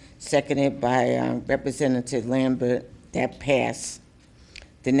Katowski, seconded by Representative Lambert. That passed.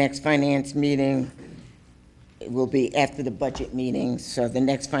 The next finance meeting will be after the budget meeting, so the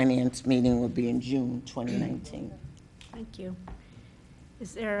next finance meeting will be in June 2019. Thank you.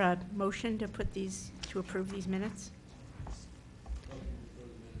 Is there a motion to approve these minutes?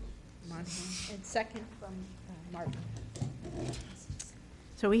 Martin. And second from Martin.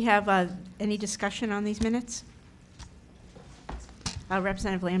 So we have any discussion on these minutes?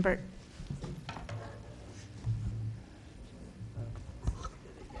 Representative Lambert.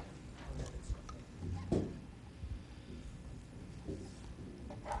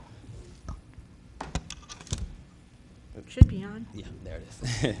 Should be on. Yeah, there it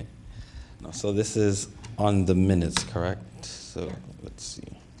is. No, so this is on the minutes, correct? So Yeah. Let's see.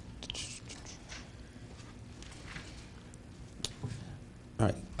 All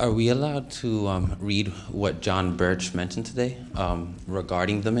right. Are we allowed to read what John Birch mentioned today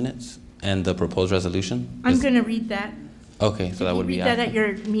regarding the minutes and the proposed resolution? I'm going to read that. Okay, so that would be. Did he read that at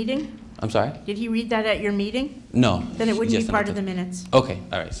your meeting? I'm sorry? Did he read that at your meeting? No. Then it wouldn't be Just part of about the minutes. Okay,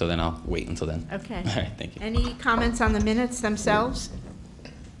 all right, so then I'll wait until then. Okay. All right, thank you. Any comments on the minutes themselves?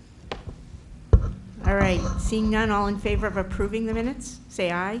 All right, seeing none, all in favor of approving the minutes,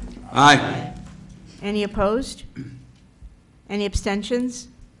 say aye. Aye. Any opposed? Any abstentions?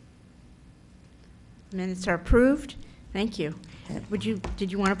 Minutes are approved. Thank you.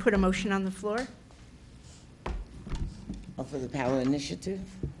 Did you want to put a motion on the floor? Oh, for the power initiative?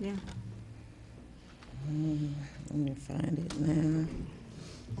 Yeah. Let me find it now.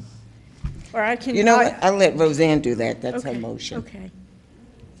 Or I can. You know what? I'll let Roseanne do that. That's her Okay, motion. Okay.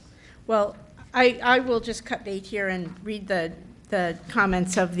 Well, I will just cut bait here and read the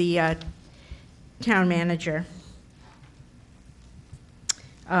comments of the town manager.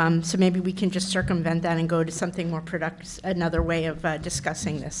 So maybe we can just circumvent that and go to something more productive, another way of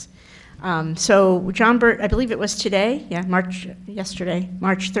discussing this. So John Burt, I believe it was today, yeah, yesterday,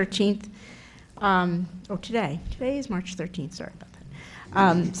 March 13th. Today is March 13th, sorry about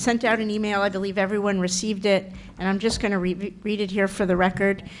that. Sent out an email, I believe everyone received it, and I'm just going to read it here for the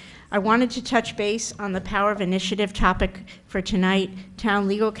record. I wanted to touch base on the power of initiative topic for tonight. Town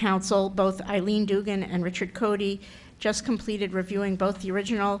legal counsel, both Eileen Dugan and Richard Cody, just completed reviewing both the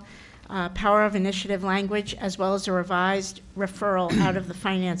original power of initiative language as well as a revised referral out of the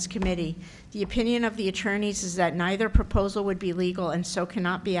Finance Committee. The opinion of the attorneys is that neither proposal would be legal and so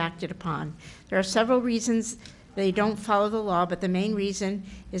cannot be acted upon. There are several reasons They don't follow the law, but the main reason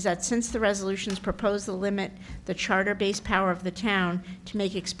is that since the resolutions propose to limit the charter-based power of the town to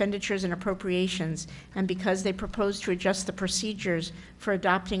make expenditures and appropriations, and because they propose to adjust the procedures for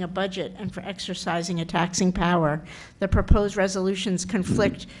adopting a budget and for exercising a taxing power, the proposed resolutions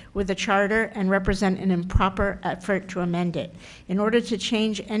conflict with the charter and represent an improper effort to amend it. In order to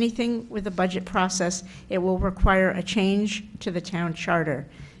change anything with the budget process, it will require a change to the town charter.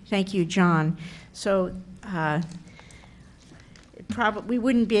 Thank you, John. So we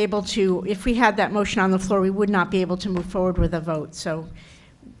wouldn't be able to, if we had that motion on the floor, we would not be able to move forward with a vote. So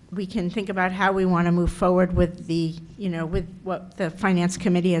we can think about how we want to move forward with the, with what the Finance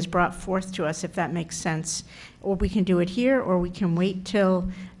Committee has brought forth to us, if that makes sense. Or we can do it here, or we can wait till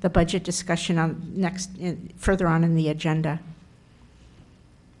the budget discussion on further on in the agenda.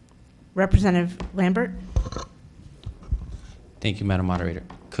 Representative Lambert? Thank you, Madam Moderator.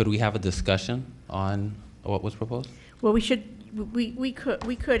 Could we have a discussion on what was proposed? Well, we could.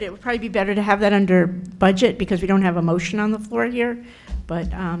 It would probably be better to have that under budget because we don't have a motion on the floor here.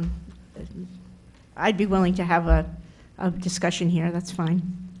 But I'd be willing to have a discussion here. That's fine.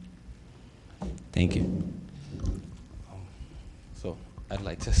 Thank you. So I'd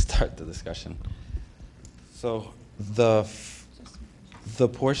like to start the discussion. So the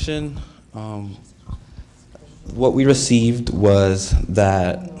portion, what we received was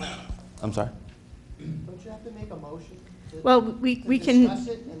that, I'm sorry? Don't you have to make a motion? Well, we can discuss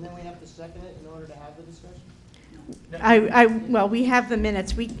it, and then we have to second it in order to have the discussion? well, we have the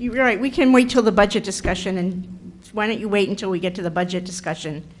minutes. You're right. We can wait till the budget discussion, and why don't you wait until we get to the budget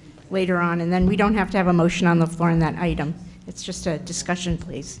discussion later on, and then we don't have to have a motion on the floor on that item. It's just a discussion,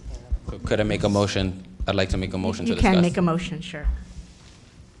 please. So could I make a motion? I'd like to make a motion to discuss. You can make a motion, sure.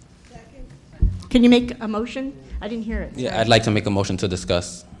 Can you make a motion? I didn't hear it. Yeah, Sorry. I'd like to make a motion to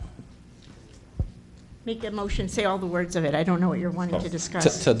discuss. Make a motion, say all the words of it. I don't know what you're wanting to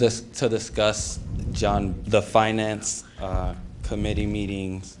discuss. To discuss, John, the Finance Committee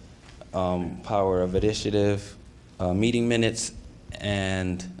meetings, Power of Initiative, meeting minutes,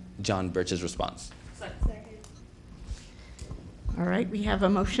 and John Birch's response. All right, we have a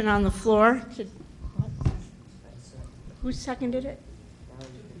motion on the floor. Who seconded it?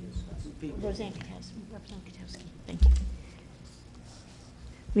 Roseanne Katowski, Representative Katowski. Thank you.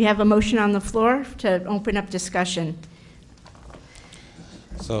 We have a motion on the floor to open up discussion.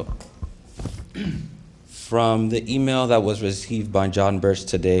 So, from the email that was received by John Birch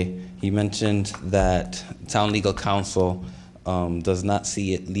today, he mentioned that Town Legal Counsel does not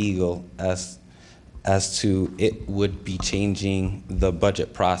see it legal as to it would be changing the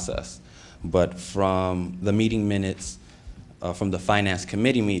budget process. But from the meeting minutes from the Finance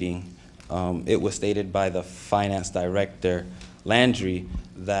Committee meeting, it was stated by the Finance Director, Landry,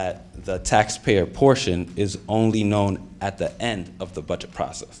 that the taxpayer portion is only known at the end of the budget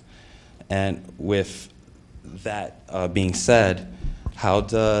process. And with that being said, how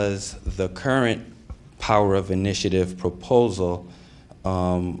does the current Power of Initiative proposal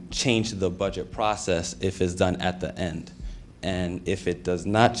change the budget process if it's done at the end? And if it does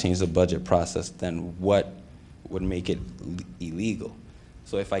not change the budget process, then what would make it illegal?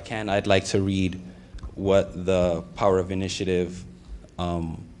 So if I can, I'd like to read what the Power of Initiative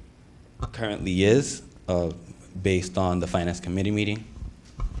currently is based on the Finance Committee meeting.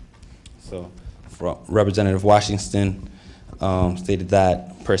 So Representative Washington stated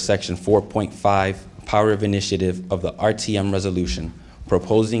that per section 4.5, Power of Initiative of the RTM resolution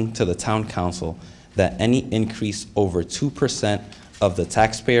proposing to the Town Council that any increase over 2% of the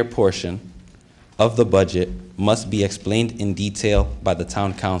taxpayer portion of the budget must be explained in detail by the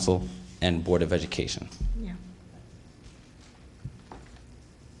Town Council and Board of Education. Yeah.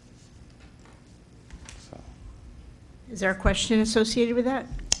 Is there a question associated with that?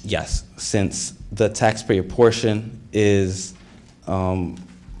 Yes, since the taxpayer portion is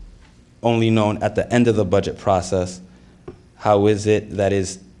only known at the end of the budget process, how is it that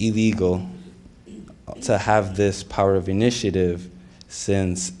is illegal to have this Power of Initiative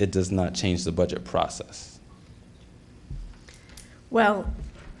since it does not change the budget process? Well,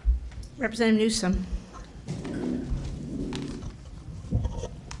 Representative Newsom.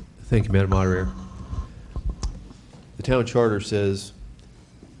 Thank you, Madam Moderator. The town charter says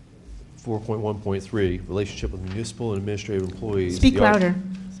 4.1.3, relationship with municipal and administrative employees. Speak louder.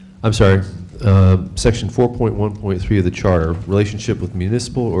 I'm sorry. Section 4.1.3 of the charter, relationship with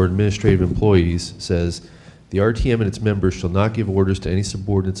municipal or administrative employees, says the RTM and its members shall not give orders to any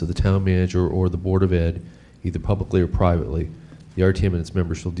subordinates of the town manager or the Board of Ed, either publicly or privately. The RTM and its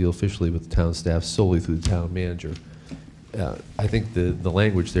members shall deal officially with the town staff solely through the town manager. I think the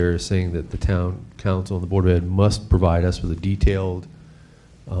language there is saying that the town council and the Board of Ed must provide us with a detailed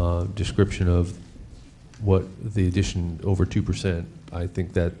description of what the addition over 2%. I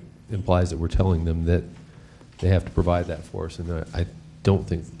think that implies that we're telling them that they have to provide that for us, and I don't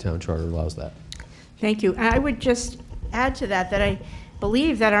think the town charter allows that. Thank you. I would just add to that I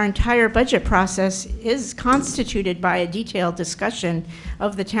believe that our entire budget process is constituted by a detailed discussion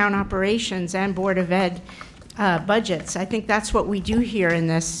of the town operations and Board of Ed budgets. I think that's what we do here in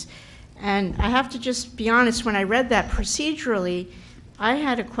this. And I have to just be honest, when I read that procedurally, I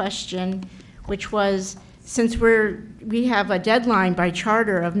had a question, which was, since we have a deadline by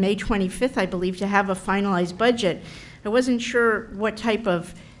charter of May 25th, I believe, to have a finalized budget, I wasn't sure what type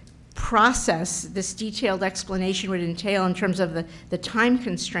of process this detailed explanation would entail in terms of the time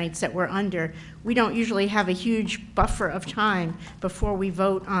constraints that we're under. We don't usually have a huge buffer of time before we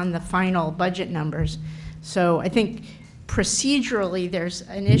vote on the final budget numbers. So I think procedurally there's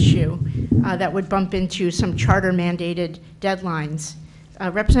an issue that would bump into some charter mandated deadlines.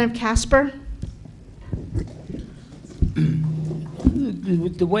 Representative Casper?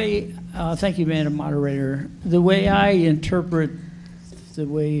 The way, thank you, Madam Moderator. The way I interpret the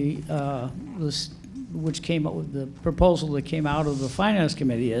way which came up with the proposal that came out of the Finance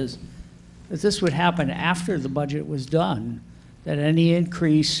Committee is that this would happen after the budget was done, that any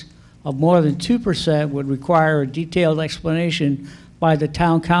increase of more than 2% would require a detailed explanation by the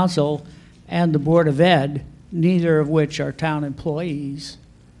town council and the Board of Ed, neither of which are town employees.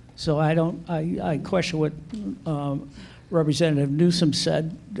 So I question what Representative Newsom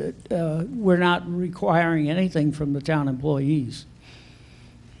said, that we're not requiring anything from the town employees.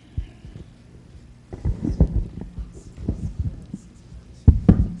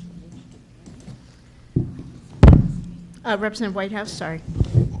 Representative Whitehouse, sorry.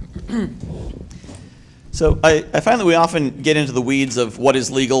 So I find that we often get into the weeds of what is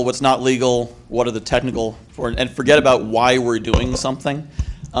legal, what's not legal, what are the technical, and forget about why we're doing something.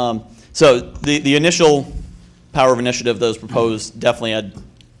 So the initial power of initiative that was proposed definitely had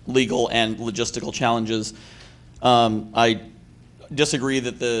legal and logistical challenges. I disagree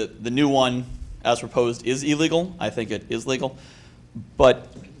that the new one, as proposed, is illegal. I think it is legal. But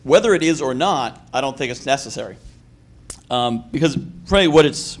whether it is or not, I don't think it's necessary. Because probably what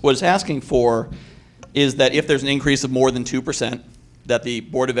it's asking for is that if there's an increase of more than 2%, that the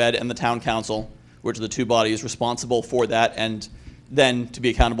Board of Ed and the Town Council, which are the two bodies responsible for that, and then to be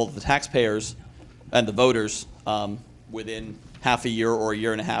accountable to the taxpayers and the voters within half a year or a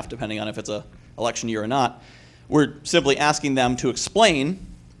year and a half, depending on if it's an election year or not. We're simply asking them to explain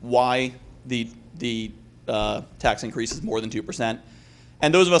why the tax increase is more than 2%.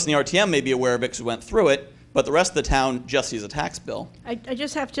 And those of us in the RTM may be aware of it because we went through it, but the rest of the town just sees a tax bill. I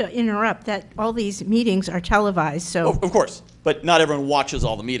just have to interrupt that all these meetings are televised, so. Of course, but not everyone watches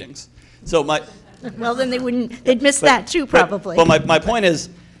all the meetings. So my. Well, then they'd miss that too, probably. But my point is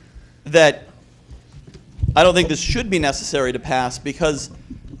that I don't think this should be necessary to pass, because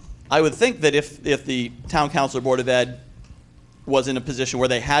I would think that if the Town Council or Board of Ed was in a position where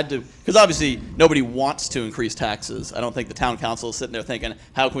they had to, because obviously nobody wants to increase taxes. I don't think the Town Council is sitting there thinking,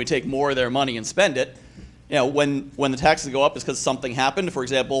 how can we take more of their money and spend it? You know, when the taxes go up, it's because something happened. For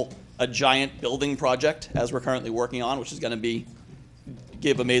example, a giant building project, as we're currently working on, which is going to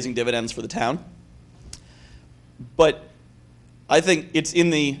give amazing dividends for the town. But I think it's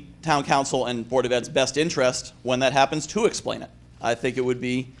in the Town Council and Board of Ed's best interest when that happens to explain it. I think it would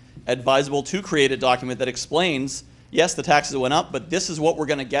be advisable to create a document that explains, yes, the taxes went up, but this is what we're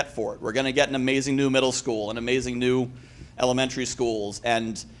going to get for it. We're going to get an amazing new middle school, an amazing new elementary schools,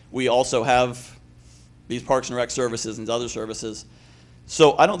 and we also have these Parks and Rec services and other services.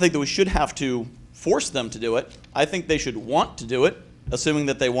 So I don't think that we should have to force them to do it. I think they should want to do it, assuming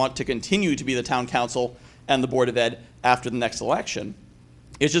that they want to continue to be the Town Council and the Board of Ed after the next election.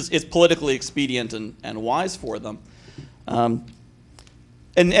 It's politically expedient and wise for them. And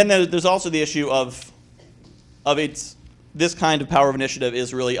there's also the issue of this kind of power of initiative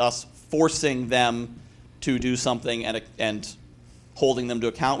is really us forcing them to do something and holding them to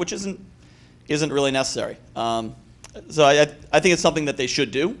account, which isn't really necessary. So I think it's something that they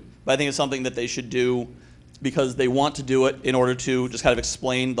should do, but I think it's something that they should do because they want to do it in order to just kind of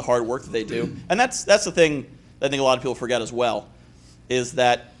explain the hard work that they do. And that's the thing that I think a lot of people forget as well, is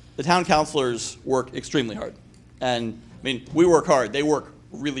that the town councilors work extremely hard. And I mean, we work hard. They work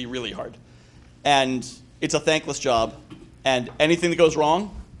really, really hard. And it's a thankless job. And anything that goes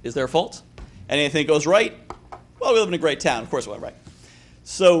wrong is their fault. And anything that goes right, well, we live in a great town. Of course we went right.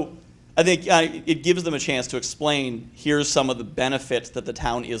 So I think it gives them a chance to explain, here's some of the benefits that the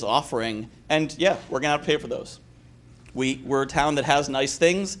town is offering. And yeah, we're going to have to pay for those. We're a town that has nice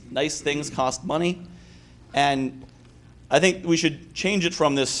things. Nice things cost money. And I think we should change it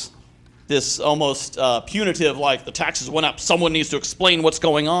from this almost punitive, like the taxes went up, someone needs to explain what's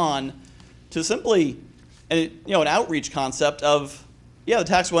going on, to simply an outreach concept of, yeah, the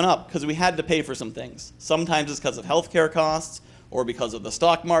tax went up because we had to pay for some things. Sometimes it's because of healthcare costs, or because of the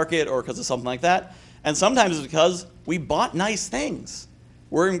stock market, or because of something like that. And sometimes it's because we bought nice things.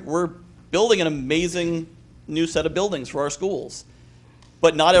 We're building an amazing new set of buildings for our schools.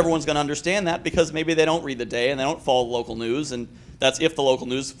 But not everyone's going to understand that because maybe they don't read the day and they don't follow the local news, and that's if the local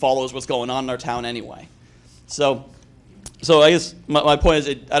news follows what's going on in our town anyway. So I guess my point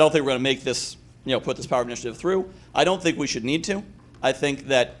is, I don't think we're going to make this, put this power of initiative through. I don't think we should need to. I think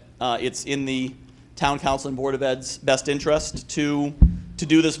that it's in the town council and board of ed's best interest to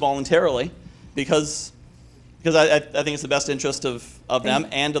do this voluntarily, because I think it's the best interest of them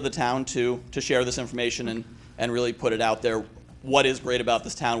and of the town to share this information and really put it out there, what is great about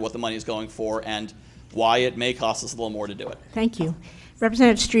this town, what the money is going for, and why it may cost us a little more to do it. Thank you.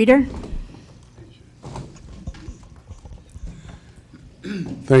 Representative Streeter?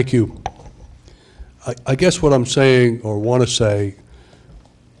 Thank you. I guess what I'm saying, or want to say,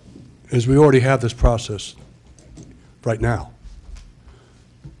 is we already have this process right now.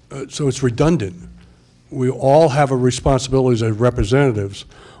 So it's redundant. We all have a responsibility as representatives.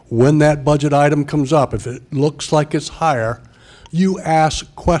 When that budget item comes up, if it looks like it's higher, you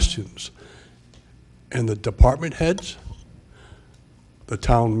ask questions. And the department heads, the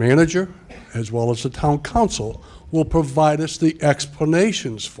town manager, as well as the town council, will provide us the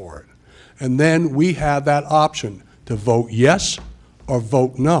explanations for it. And then we have that option to vote yes or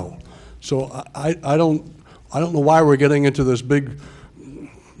vote no. So I don't know why we're getting into this big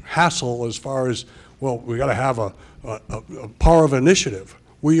hassle as far as, well, we got to have a power of initiative.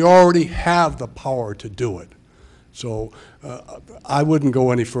 We already have the power to do it. So I wouldn't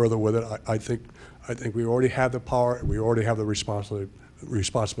go any further with it. I think we already have the power, and we already have the responsibility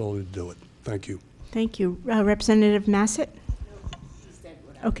to do it. Thank you. Thank you. Representative Massett?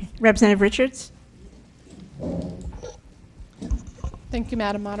 Okay. Representative Richards? Thank you,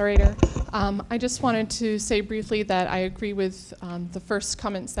 Madam Moderator. I just wanted to say briefly that I agree with the first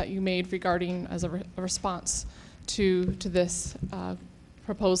comments that you made regarding as a response to this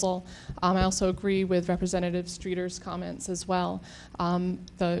proposal. I also agree with Representative Streeter's comments as well.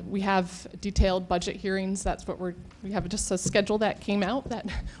 We have detailed budget hearings. That's what we have just a schedule that came out that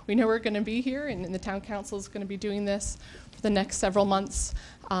we know we're going to be here, and the town council is going to be doing this for the next several months.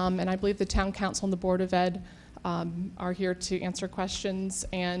 And I believe the town council and the board of ed are here to answer questions,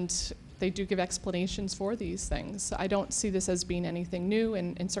 and they do give explanations for these things. I don't see this as being anything new,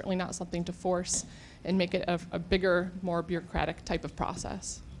 and certainly not something to force and make it a bigger, more bureaucratic type of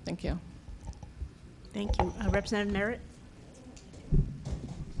process. Thank you. Thank you. Representative Merritt?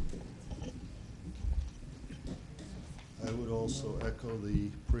 I would also echo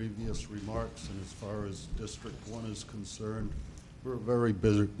the previous remarks, and as far as District 1 is concerned, we're a very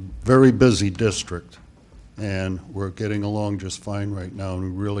busy district, and we're getting along just fine right now, and we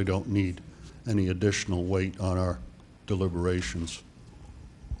really don't need any additional weight on our deliberations.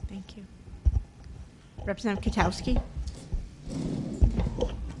 Thank you. Representative Katowski?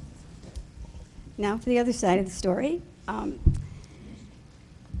 Now for the other side of the story.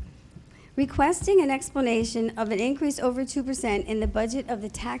 Requesting an explanation of an increase over 2% in the budget of the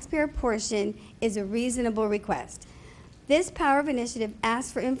taxpayer portion is a reasonable request. This power of initiative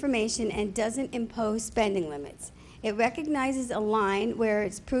asks for information and doesn't impose spending limits. It recognizes a line where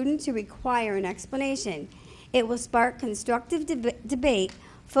it's prudent to require an explanation. It will spark constructive debate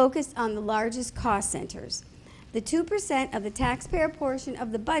focused on the largest cost centers. The 2% of the taxpayer portion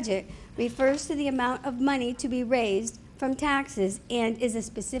of the budget refers to the amount of money to be raised from taxes and is a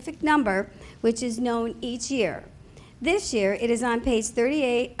specific number which is known each year. This year, it is on page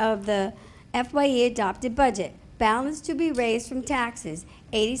 38 of the FYE adopted budget. Balance to be raised from taxes,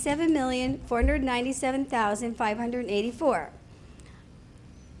 $87,497,584.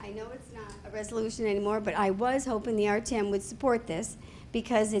 I know it's not a resolution anymore, but I was hoping the RTM would support this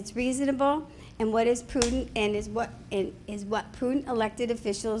because it's reasonable and what is prudent and is what prudent elected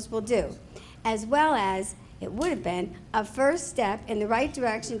officials will do, as well as it would have been a first step in the right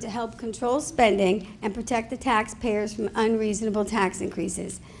direction to help control spending and protect the taxpayers from unreasonable tax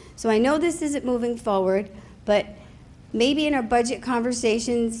increases. So I know this isn't moving forward, but maybe in our budget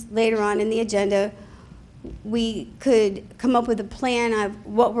conversations later on in the agenda, we could come up with a plan of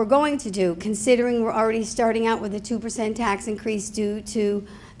what we're going to do, considering we're already starting out with a 2% tax increase due to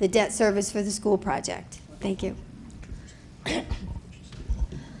the debt service for the school project. Thank you.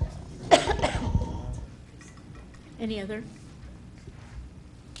 Any other?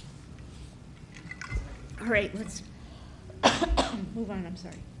 All right, let's move on, I'm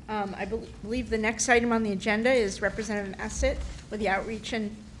sorry. I believe the next item on the agenda is Representative Assett with the Outreach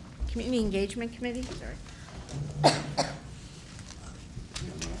and Community Engagement Committee, sorry.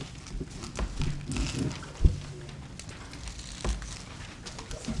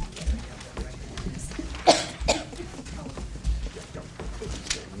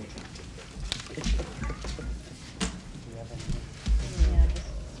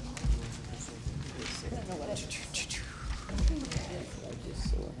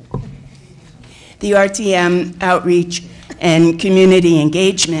 The RTM Outreach and Community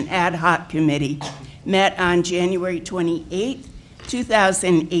Engagement Ad Hoc Committee met on January 28,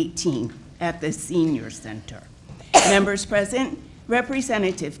 2018 at the Senior Center. Members present,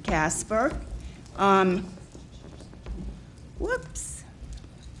 Representative Casper, whoops.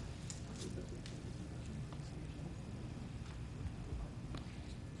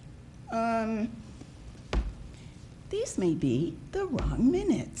 These may be the wrong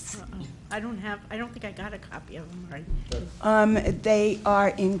minutes. I don't think I got a copy of them, right? They are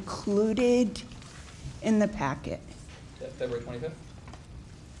included in the packet. February 25th?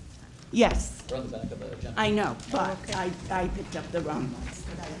 Yes. They're on the back of the agenda. I know, but Oh, okay. I picked up the wrong ones.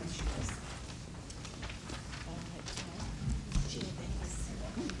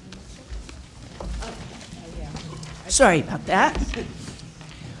 Sorry about that.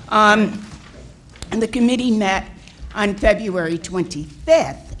 And the committee met on February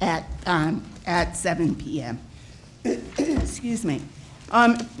 25th at 7 p.m. Excuse me.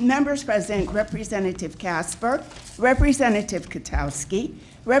 Members present, Representative Casper, Representative Katowski,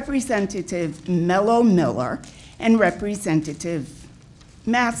 Representative Mello Miller, and Representative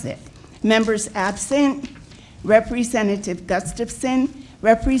Massett. Members absent, Representative Gustafson,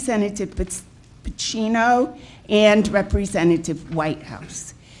 Representative Pacino, and Representative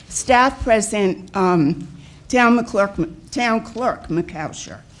Whitehouse. Staff present, Town Clerk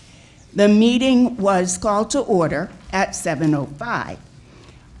McCousher. The meeting was called to order at 7:05.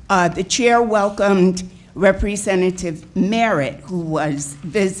 The chair welcomed Representative Merritt, who was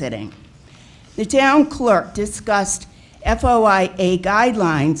visiting. The town clerk discussed FOIA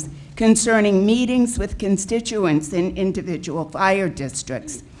guidelines concerning meetings with constituents in individual fire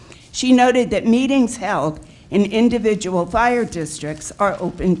districts. She noted that meetings held in individual fire districts are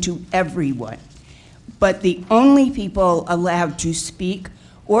open to everyone, but the only people allowed to speak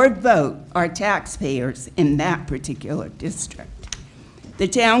or vote are taxpayers in that particular district. The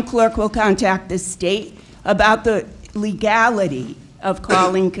town clerk will contact the state about the legality of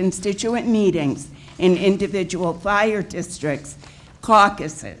calling constituent meetings in individual fire districts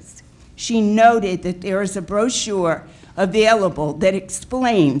caucuses. She noted that there is a brochure available that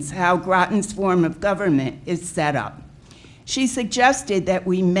explains how Groton's form of government is set up. She suggested that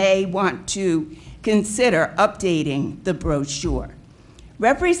we may want to consider updating the brochure.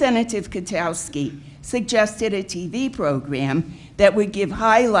 Representative Katowski suggested a TV program that would give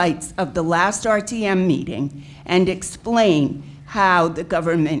highlights of the last RTM meeting and explain how the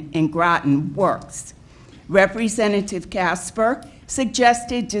government in Groton works. Representative Casper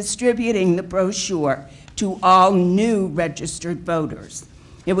suggested distributing the brochure to all new registered voters.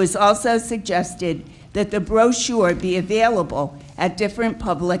 It was also suggested that the brochure be available at different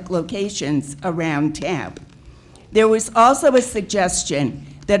public locations around town. There was also a suggestion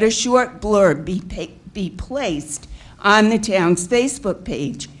that a short blurb be placed on the town's Facebook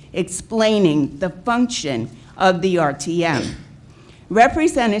page explaining the function of the RTM.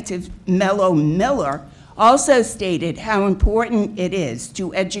 Representative Mello Miller also stated how important it is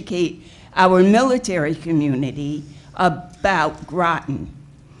to educate our military community about Groton,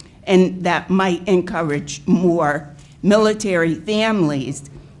 and that might encourage more military families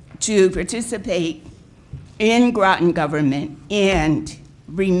to participate in Groton government and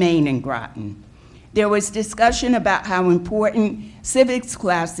remain in Groton. There was discussion about how important civics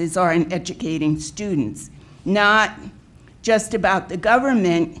classes are in educating students, not just about the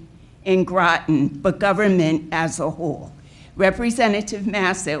government in Groton, but government as a whole. Representative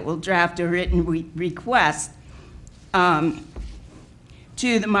Massett will draft a written request to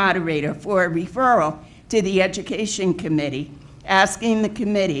the moderator for a referral to the Education Committee, asking the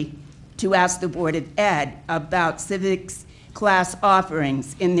committee to ask the Board of Ed about civics class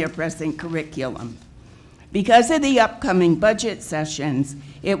offerings in their present curriculum. Because of the upcoming budget sessions,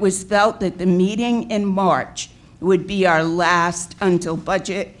 it was felt that the meeting in March would be our last until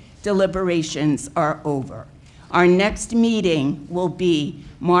budget deliberations are over. Our next meeting will be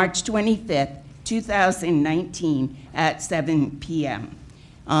March 25th, 2019 at 7 p.m.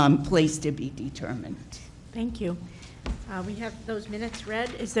 Place to be determined. Thank you. We have those minutes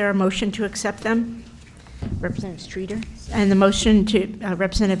read. Is there a motion to accept them? Representative Streeter? And the motion to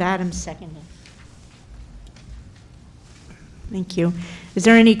Representative Adams seconded. Thank you. Is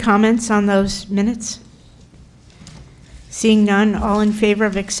there any comments on those minutes? Seeing none, all in favor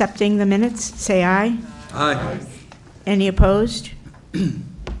of accepting the minutes, say aye. Aye. Any opposed?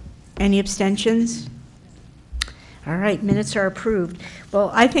 Any abstentions? All right, minutes are approved.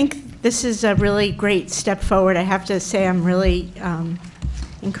 Well, I think this is a really great step forward. I have to say I'm really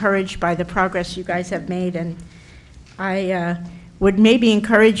encouraged by the progress you guys have made, and I would maybe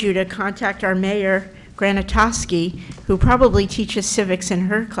encourage you to contact our mayor, Granatowski, who probably teaches civics in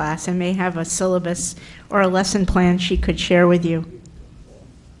her class and may have a syllabus or a lesson plan she could share with you.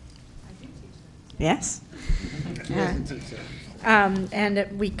 Yes? And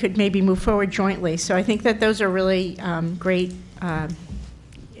we could maybe move forward jointly. So I think that those are really great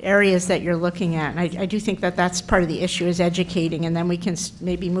areas that you're looking at. And I do think that that's part of the issue, is educating, and then we can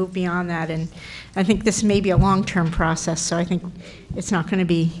maybe move beyond that. And I think this may be a long-term process, so I think it's not going to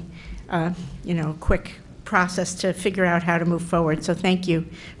be a quick process to figure out how to move forward. So thank you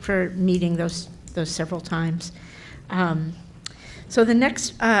for meeting those several times. So the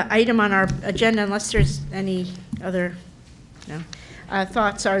next item on our agenda, unless there's any other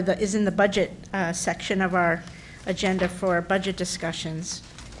thoughts, is in the budget section of our agenda for budget discussions.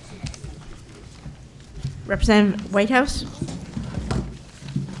 Representative Whitehouse?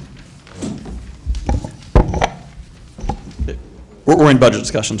 We're in budget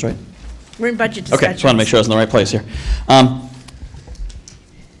discussions, right? We're in budget discussions. Okay, just want to make sure I was in the right place here.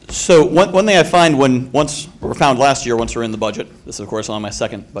 So one thing I find once last year, once we're in the budget, this is of course on my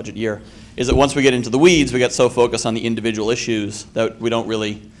second budget year, is that once we get into the weeds, we get so focused on the individual issues that we don't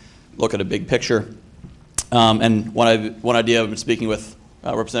really look at a big picture. And one idea I've been speaking with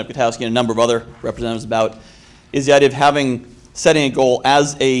Representative Katowski and a number of other representatives about is the idea of setting a goal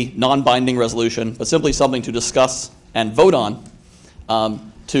as a non-binding resolution, but simply something to discuss and vote on,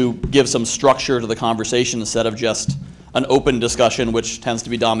 to give some structure to the conversation instead of just an open discussion, which tends to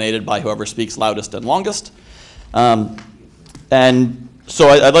be dominated by whoever speaks loudest and longest. And so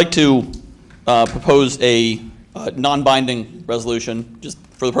I'd like to propose a non-binding resolution, just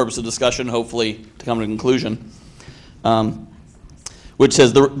for the purpose of discussion, hopefully to come to a conclusion, which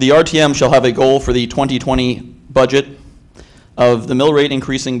says the RTM shall have a goal for the 2020 budget of the mill rate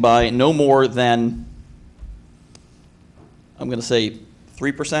increasing by no more than, I'm going to say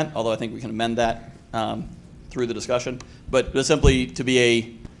 3%, although I think we can amend that through the discussion, but simply to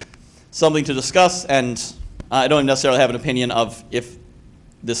be something to discuss, and I don't necessarily have an opinion of if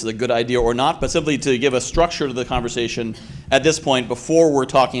this is a good idea or not, but simply to give a structure to the conversation at this point before we're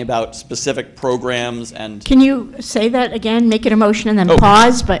talking about specific programs. And can you say that again, make it a motion and then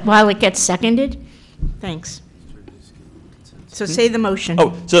pause, but while it gets seconded? Thanks. So say the motion.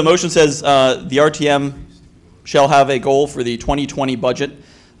 Oh, so the motion says the RTM shall have a goal for the 2020 budget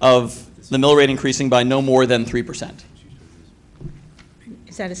of the mill rate increasing by no more than 3%.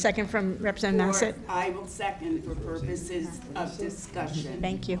 Is that a second from Representative Nassett? I will second for purposes of discussion.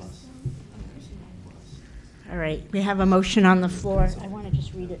 Thank you. All right, we have a motion on the floor. I want to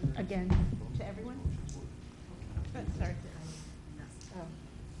just read it again to everyone. Sorry. Oh,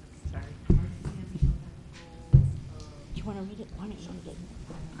 sorry. Do you want to read it? Why don't you read it?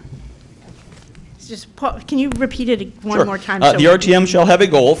 Just can you repeat it one more time? The RTM shall have a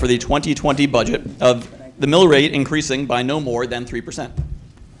goal for the 2020 budget of the mill rate increasing by no more than 3%.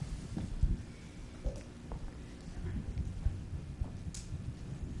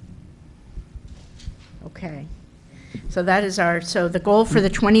 Okay. So that is so the goal for the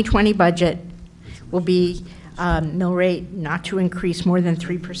 2020 budget will be mill rate not to increase more than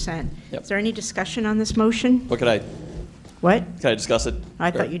 3%. Yep. Is there any discussion on this motion? What could I? What? Can I discuss it? I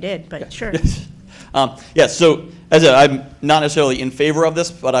thought you did, but sure. Yes, so as I'm not necessarily in favor of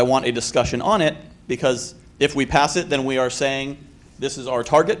this, but I want a discussion on it, because if we pass it, then we are saying this is our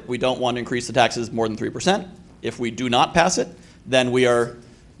target. We don't want to increase the taxes more than 3%. If we do not pass it, then we are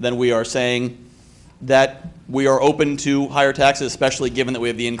saying that we are open to higher taxes, especially given that we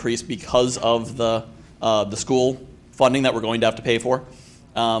have the increase because of the school funding that we're going to have to pay for.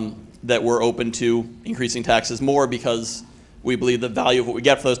 That we're open to increasing taxes more because we believe the value of what we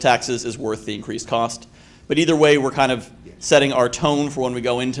get for those taxes is worth the increased cost. But either way, we're kind of setting our tone for when we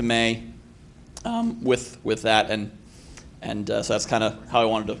go into May with that, and so that's kind of how I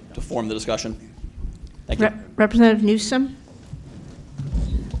wanted to form the discussion. Thank you. Representative Newsom?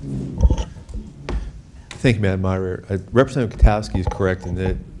 Thank you, Madam Moderator. Representative Katowski is correct in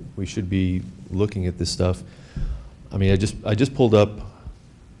that we should be looking at this stuff. I mean, I just pulled up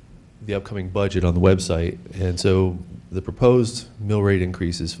the upcoming budget on the website, and so the proposed mill rate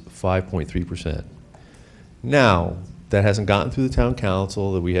increase is 5.3%. Now, that hasn't gotten through the town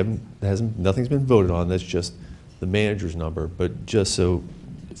council, nothing's been voted on, that's just the manager's number, but just so,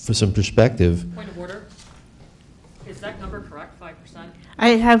 for some perspective. Point of order. Is that number correct, 5%? I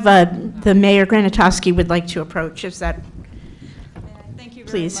have, the Mayor Granatowski would like to approach. Is that, Thank you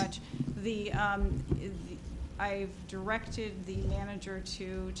very please? much. I've directed the manager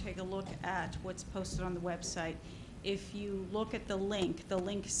to take a look at what's posted on the website. If you look at the link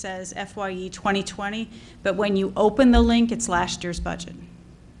says FYE 2020, but when you open the link, it's last year's budget.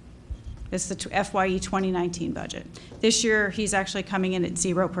 It's the FYE 2019 budget. This year, he's actually coming in at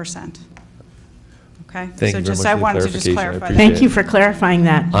 0%. Okay? Thank you very much for the wanted to just clarification. I clarify that. appreciate Thank you for clarifying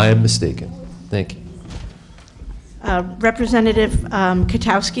that. I am mistaken. Thank you. Representative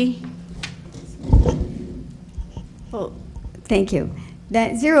Katowski? Well, thank you.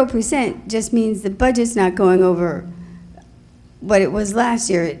 That 0% just means the budget's not going over what it was last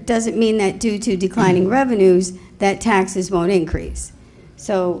year. It doesn't mean that due to declining revenues, that taxes won't increase.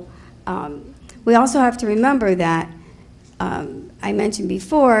 So we also have to remember that I mentioned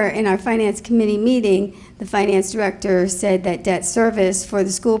before in our Finance Committee meeting, the Finance Director said that debt service for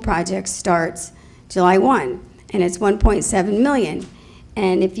the school project starts July 1, and it's 1.7 million.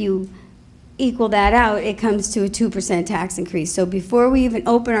 And if you equal that out, it comes to a 2% tax increase. So before we even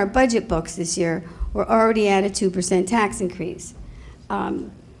open our budget books this year, we're already at a 2% tax increase.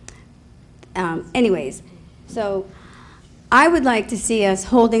 Anyways, so I would like to see us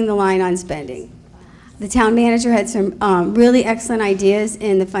holding the line on spending. The town manager had some really excellent ideas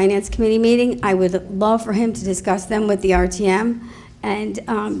in the Finance Committee meeting. I would love for him to discuss them with the RTM. And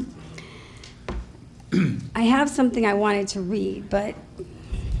I have something I wanted to read, but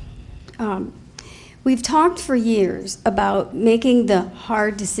we've talked for years about making the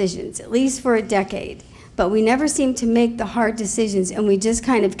hard decisions, at least for a decade, but we never seem to make the hard decisions, and we just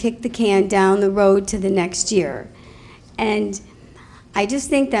kind of kick the can down the road to the next year. And I just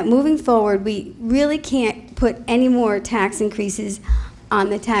think that moving forward, we really can't put any more tax increases on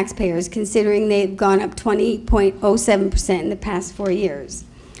the taxpayers, considering they've gone up 20.07% in the past 4 years.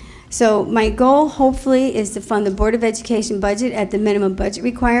 So my goal, hopefully, is to fund the Board of Education budget at the minimum budget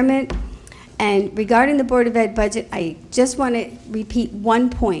requirement. And regarding the Board of Ed budget, I just want to repeat one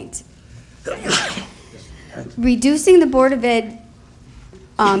point. Reducing the Board of Ed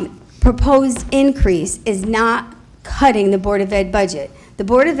proposed increase is not cutting the Board of Ed budget. The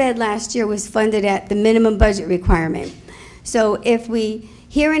Board of Ed last year was funded at the minimum budget requirement. So if we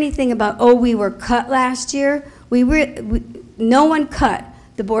hear anything about, oh, we were cut last year, no one cut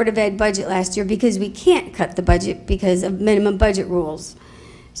the Board of Ed budget last year because we can't cut the budget because of minimum budget rules.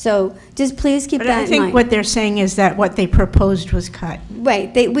 So just please keep that in mind. I think what they're saying is that what they proposed was cut.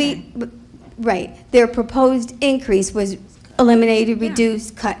 Right. Their proposed increase was eliminated,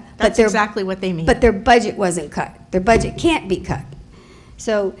 reduced, cut. That's exactly what they mean. But their budget wasn't cut. Their budget can't be cut.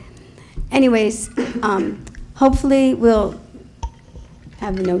 So anyways, hopefully we'll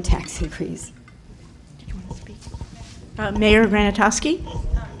have no tax increase. Did you want to speak? Mayor Granatowski?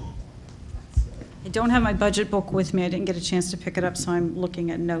 I don't have my budget book with me. I didn't get a chance to pick it up, so I'm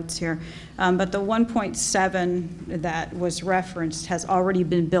looking at notes here. But the 1.7 that was referenced has already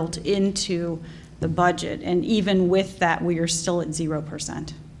been built into the budget, and even with that, we are still at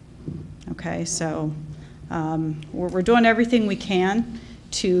 0%. Okay, so we're doing everything we can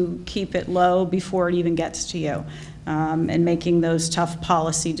to keep it low before it even gets to you, and making those tough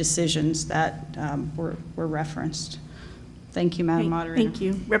policy decisions that were referenced. Thank you, Madam Moderator. Thank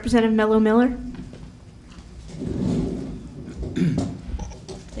you. Representative Mello-Miller?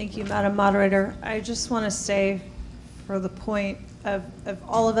 Thank you, Madam Moderator. I just want to say, for the point of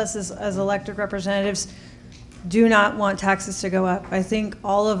all of us as elected representatives, do not want taxes to go up. I think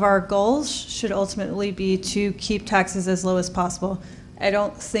all of our goals should ultimately be to keep taxes as low as possible. I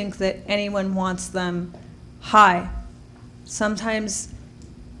don't think that anyone wants them high. Sometimes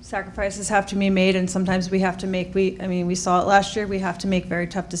sacrifices have to be made, and sometimes we have to make, we saw it last year, we have to make very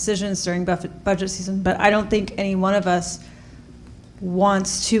tough decisions during budget season, but I don't think any one of us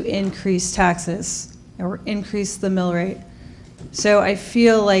wants to increase taxes or increase the mill rate. So I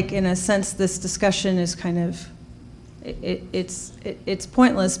feel like, in a sense, this discussion is kind of, it's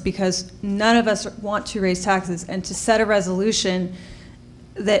pointless, because none of us want to raise taxes, and to set a resolution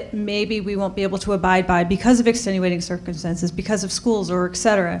that maybe we won't be able to abide by because of extenuating circumstances, because of schools, or et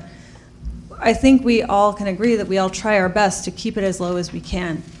cetera. I think we all can agree that we all try our best to keep it as low as we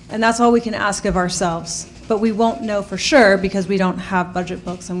can. And that's all we can ask of ourselves. But we won't know for sure because we don't have budget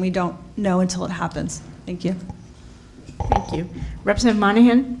books, and we don't know until it happens. Thank you. Thank you. Representative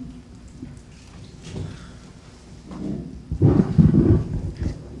Monahan?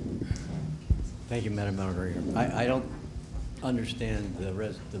 Thank you, Madam Moderator. I don't understand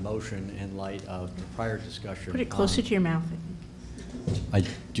the motion in light of the prior discussion. Put it closer to your mouth. I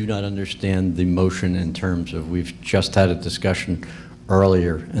do not understand the motion in terms of, we've just had a discussion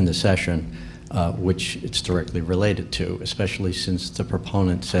earlier in the session, which it's directly related to, especially since the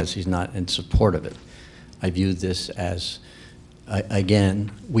proponent says he's not in support of it. I view this as, again,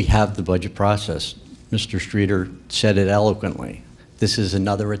 we have the budget process. Mr. Streeter said it eloquently. This is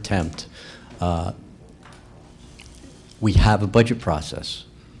another attempt. We have a budget process.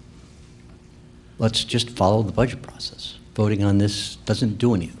 Let's just follow the budget process. Voting on this doesn't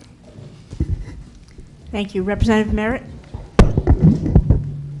do anything. Thank you. Representative Merritt?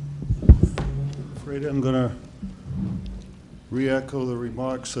 Afraid I'm going to re-echo the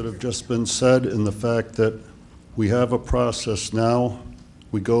remarks that have just been said in the fact that we have a process now.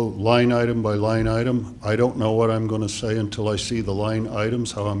 We go line item by line item. I don't know what I'm going to say until I see the line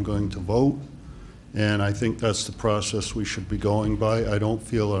items, how I'm going to vote. And I think that's the process we should be going by. I don't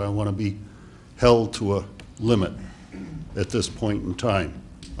feel that I want to be held to a limit at this point in time.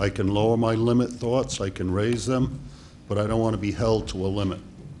 I can lower my limit thoughts, I can raise them, but I don't want to be held to a limit.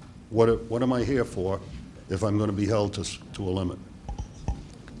 What am I here for if I'm going to be held to a limit?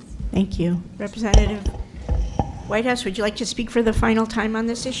 Thank you. Representative Whitehouse, would you like to speak for the final time on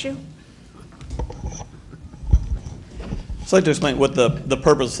this issue? So I'd like to explain what the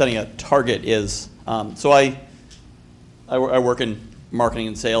purpose of setting a target is. So I work in marketing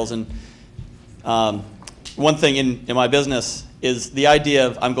and sales, and one thing in my business is the idea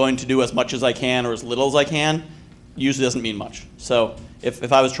of I'm going to do as much as I can or as little as I can usually doesn't mean much. So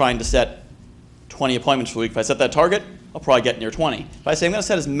if I was trying to set 20 appointments for the week, if I set that target, I'll probably get near 20. If I say I'm going to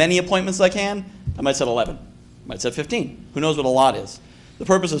set as many appointments as I can, I might set 11. I might set 15. Who knows what a lot is? The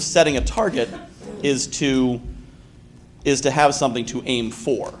purpose of setting a target is to have something to aim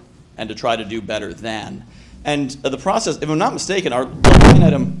for and to try to do better than. And the process, if I'm not mistaken, our line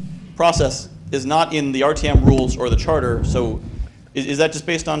item process is not in the RTM rules or the charter, so is that just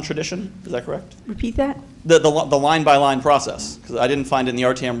based on tradition? Is that correct? Repeat that. The line-by-line process, because I didn't find it in the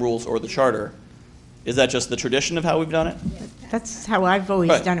RTM rules or the charter. Is that just the tradition of how we've done it? That's how I've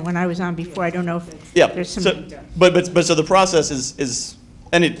always done it when I was on before. I don't know if there's some... So the process is,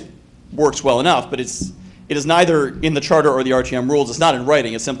 and it works well enough, but it is neither in the charter or the RTM rules. It's not in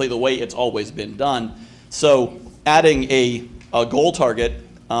writing. It's simply the way it's always been done. So adding a goal target,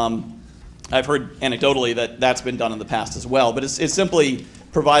 I've heard anecdotally that that's been done in the past as well, but it's simply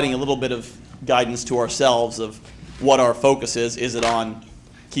providing a little bit of guidance to ourselves of what our focus is. Is it on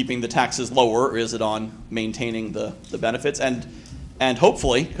keeping the taxes lower, or is it on maintaining the benefits? And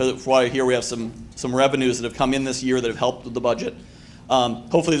hopefully, because I hear we have some revenues that have come in this year that have helped with the budget,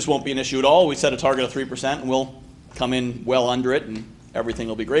 hopefully this won't be an issue at all. We set a target of 3% and we'll come in well under it and everything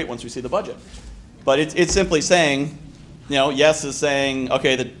will be great once we see the budget. But it's simply saying, yes is saying,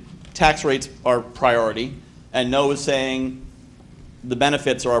 okay, the tax rates are priority, and no is saying the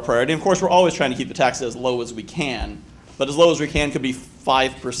benefits are our priority. And of course, we're always trying to keep the taxes as low as we can, but as low as we can could be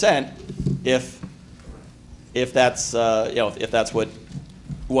 5% if that's if that's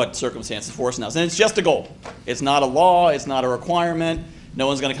what circumstances force us. And it's just a goal. It's not a law. It's not a requirement. No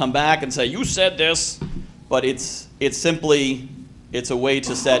one's going to come back and say you said this, but it's simply a way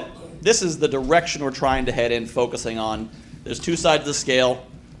to set. This is the direction we're trying to head in, focusing on. There's two sides of the scale,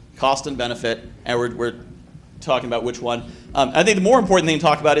 cost and benefit, and we're talking about which one. I think the more important thing to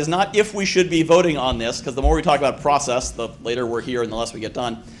talk about is not if we should be voting on this, because the more we talk about process, the later we're here and the less we get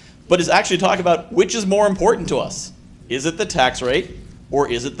done, but is actually talk about which is more important to us. Is it the tax rate, or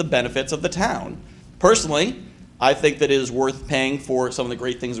is it the benefits of the town? Personally, I think that it is worth paying for some of the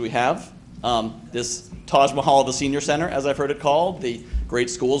great things we have. This Taj Mahal of the Senior Center, as I've heard it called, the great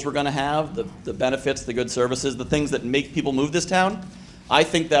schools we're going to have, the benefits, the good services, the things that make people move this town. I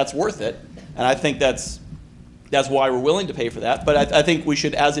think that's worth it, and I think that's why we're willing to pay for that. But I think we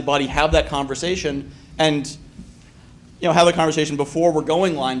should, as a body, have that conversation and have the conversation before we're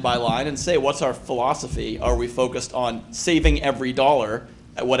going line by line and say, what's our philosophy? Are we focused on saving every dollar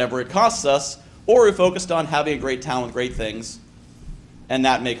at whatever it costs us, or are we focused on having a great town with great things, and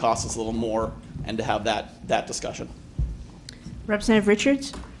that may cost us a little more, and to have that discussion. Representative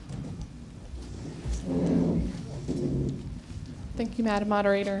Richards? Thank you, Madam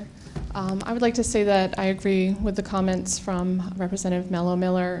Moderator. I would like to say that I agree with the comments from Representative Mello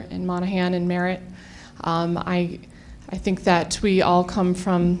Miller and Monahan and Merritt. I think that we all come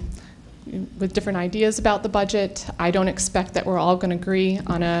with different ideas about the budget. I don't expect that we're all going to agree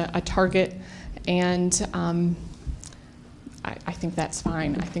on a target, and I think that's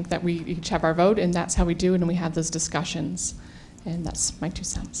fine. I think that we each have our vote, and that's how we do it, and we have those discussions. And that's my 2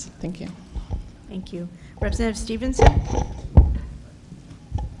 cents. Thank you. Thank you. Representative Stevenson?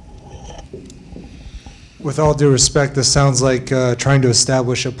 With all due respect, this sounds like trying to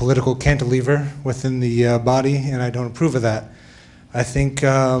establish a political cantilever within the body, and I don't approve of that. I think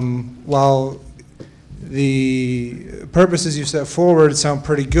while the purposes you set forward sound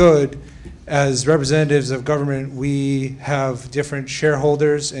pretty good, as representatives of government, we have different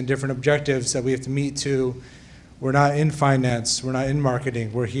shareholders and different objectives that we have to meet to. We're not in finance, we're not in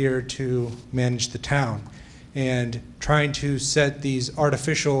marketing, we're here to manage the town. And trying to set these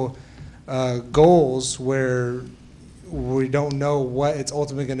artificial goals where we don't know what it's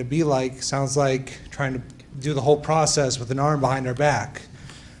ultimately going to be like sounds like trying to do the whole process with an arm behind our back.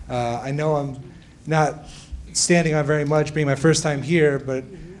 I know I'm not standing on very much, being my first time here, but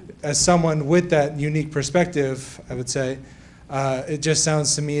as someone with that unique perspective, I would say, it just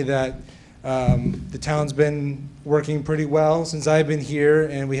sounds to me that the town's been working pretty well since I've been here,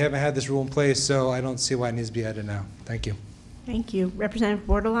 and we haven't had this rule in place, so I don't see why it needs to be added now. Thank you. Thank you. Representative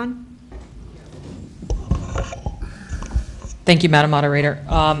Bordelon? Thank you, Madam Moderator.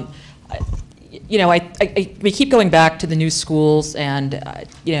 You know, we keep going back to the new schools, and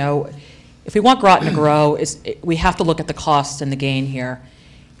you know, if we want Groton to grow, we have to look at the costs and the gain here.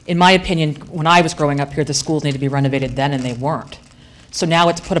 In my opinion, when I was growing up here, the schools needed to be renovated then, and they weren't. So now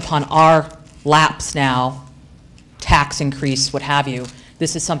it's put upon our laps now, tax increase, what have you.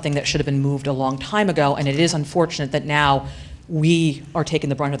 This is something that should have been moved a long time ago, and it is unfortunate that now we are taking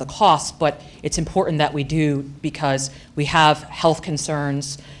the brunt of the cost, but it's important that we do because we have health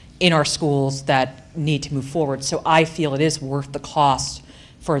concerns in our schools that need to move forward. So I feel it is worth the cost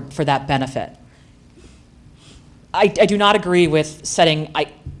for that benefit. I do not agree with setting,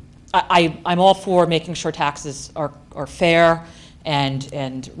 I'm all for making sure taxes are fair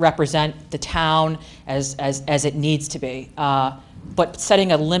and represent the town as it needs to be. But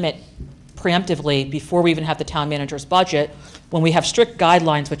setting a limit preemptively before we even have the town manager's budget, when we have strict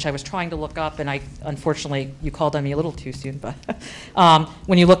guidelines, which I was trying to look up, and unfortunately, you called on me a little too soon, but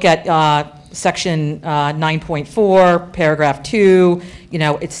when you look at section 9.4, paragraph 2, you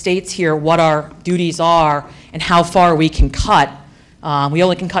know, it states here what our duties are and how far we can cut. We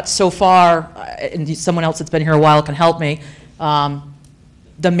only can cut so far, and someone else that's been here a while can help me. The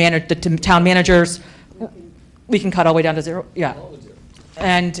town managers, we can cut all the way down to 0. Yeah.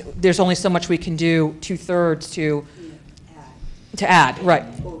 And there's only so much we can do, 2/3 to add, right.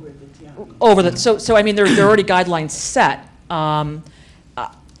 Over the, so I mean, there are already guidelines set. I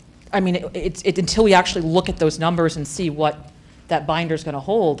mean, it's until we actually look at those numbers and see what that binder's going to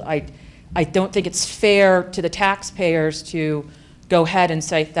hold, I don't think it's fair to the taxpayers to go ahead and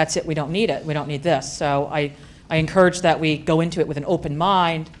say, that's it, we don't need it, we don't need this. So I encourage that we go into it with an open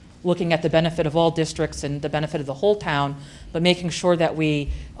mind, looking at the benefit of all districts and the benefit of the whole town, but making sure that we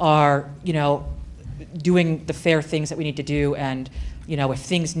are, you know, doing the fair things that we need to do, and, you know, if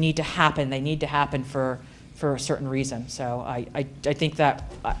things need to happen, they need to happen for a certain reason. So I think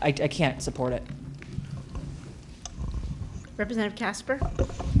that I can't support it. Representative Casper?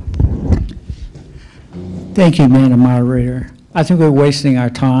 Thank you, Madam Moderator. I think we're wasting our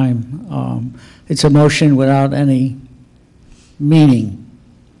time. It's a motion without any meaning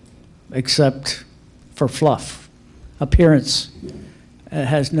except for fluff, appearance. It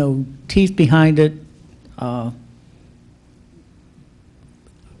has no teeth behind it. I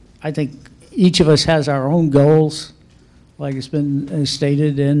think each of us has our own goals, like it's been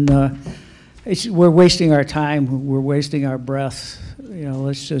stated, and we're wasting our time, we're wasting our breath. You know,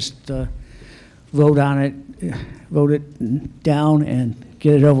 let's just vote on it, vote it down, and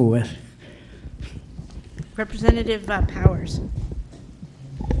get it over with. Representative Powers.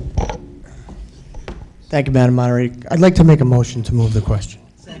 Thank you, Madam Moderator. I'd like to make a motion to move the question.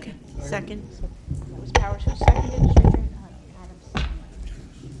 Second. Second. Was Powers who seconded?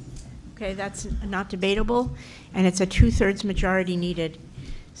 Okay, that's not debatable, and it's a 2/3 majority needed.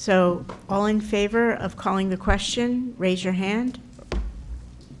 So all in favor of calling the question, raise your hand.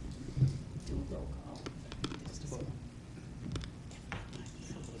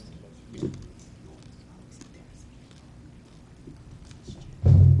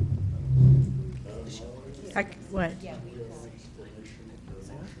 What?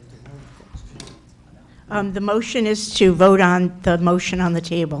 The motion is to vote on the motion on the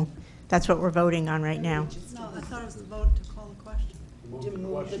table. That's what we're voting on right now. No, I thought it was the vote to call the question. To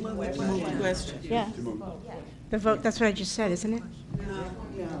move the question. Yeah. The vote, that's what I just said, isn't it?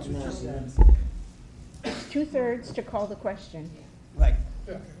 It's 2/3 to call the question. Right.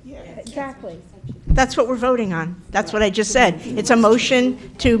 Yeah, exactly. That's what we're voting on. That's what I just said. It's a motion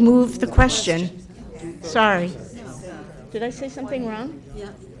to move the question. Sorry. Did I say something wrong? Yeah.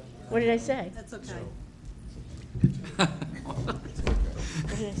 What did I say? That's okay. What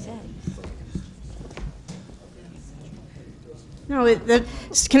did I say? No,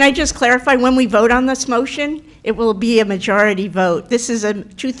 can I just clarify, when we vote on this motion, it will be a majority vote. This is a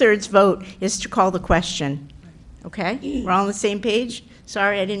 2/3 vote is to call the question. Okay? We're all on the same page?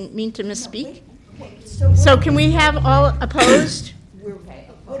 Sorry, I didn't mean to misspeak. So can we have all opposed?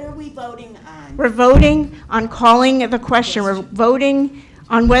 What are we voting on? We're voting on calling the question. We're voting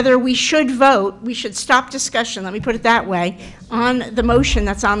on whether we should vote, we should stop discussion, let me put it that way, on the motion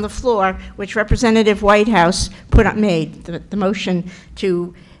that's on the floor, which Representative Whitehouse made, the motion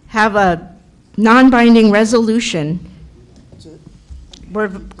to have a non-binding resolution.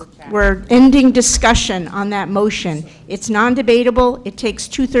 We're ending discussion on that motion. It's non-debatable. It takes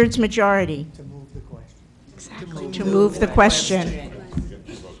 2/3 majority. To move the question. Exactly, to move the question.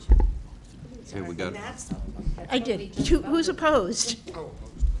 Here we go. I did. Who's opposed?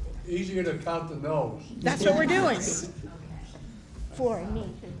 Easier to count the no's. That's what we're doing. 4, and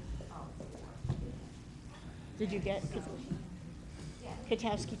me. Did you get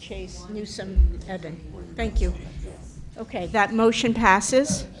Katowski, Chase, Newsom, Eben? Thank you. Okay, that motion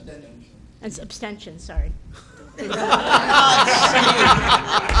passes. It's abstention, sorry.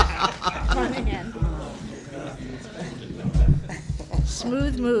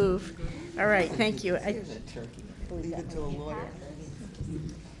 Smooth move. All right, thank you.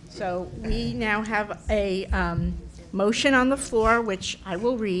 So we now have a motion on the floor, which I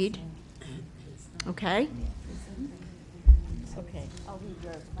will read. Okay? Okay, I'll read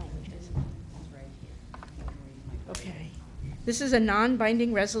your languages. Okay. This is a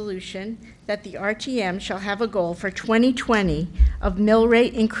non-binding resolution that the RTM shall have a goal for 2020 of mill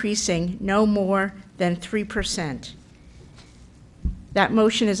rate increasing no more than 3%. That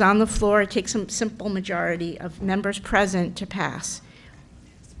motion is on the floor. It takes a simple majority of members present to pass.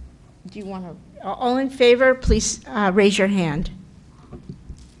 Do you want to, all in favor, please raise your hand.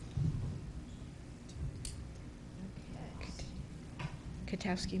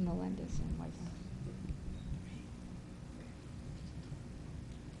 Katowski, Melendez, and Whitehouse.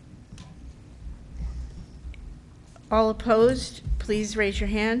 All opposed, please raise your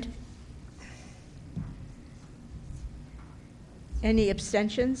hand. Any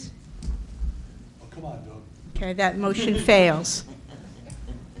abstentions? Oh, come on, Doug. Okay, that motion fails.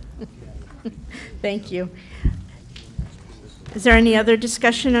 Thank you. Is there any other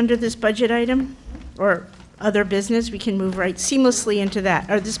discussion under this budget item or other business? We can move right seamlessly into that.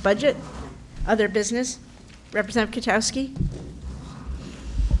 Or this budget? Other business? Representative Katowski?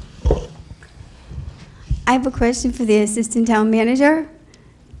 I have a question for the Assistant Town Manager.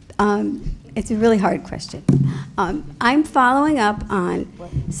 It's a really hard question. I'm following up on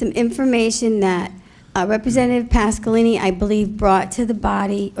some information that Representative Pasqualini, I believe, brought to the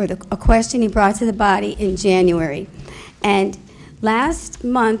body, or a question he brought to the body in January. And last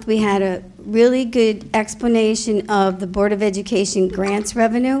month, we had a really good explanation of the Board of Education grants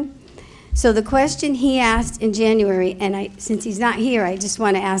revenue. So the question he asked in January, and since he's not here, I just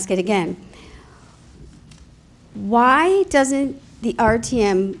want to ask it again. Why doesn't the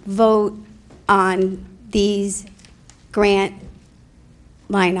RTM vote on these grant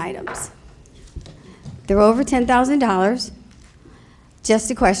line items? They're over $10,000. Just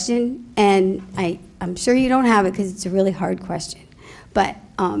a question, and I'm sure you don't have it because it's a really hard question. But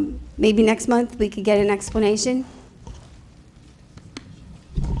maybe next month we could get an explanation.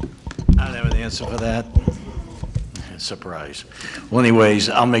 I don't have an answer for that. Surprise. Well, anyways,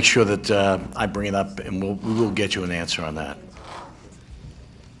 I'll make sure that I bring it up, and we will get you an answer on that.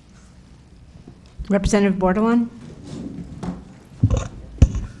 Representative Bordelon?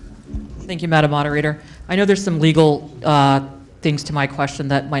 Thank you, Madam Moderator. I know there's some legal things to my question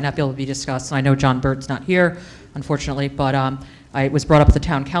that might not be able to be discussed, and I know John Burt's not here, unfortunately, but it was brought up at the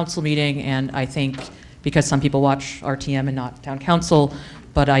town council meeting, and I think because some people watch RTM and not town council,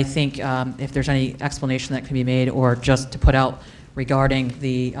 but I think if there's any explanation that can be made, or just to put out regarding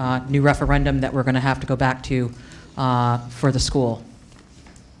the new referendum that we're going to have to go back to for the school.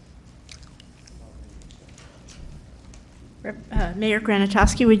 Mayor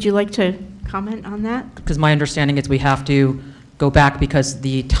Granatowski, would you like to comment on that? Because my understanding is we have to go back because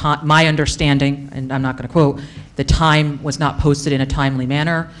my understanding, and I'm not going to quote, the time was not posted in a timely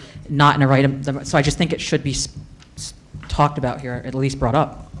manner, not in a right, so I just think it should be talked about here, at least brought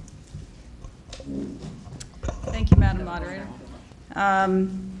up. Thank you, Madam Moderator. I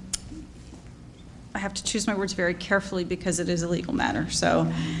have to choose my words very carefully because it is a legal matter.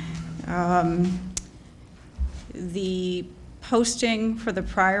 So the posting for the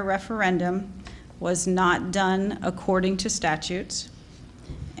prior referendum was not done according to statutes.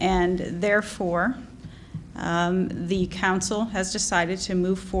 And therefore, the council has decided to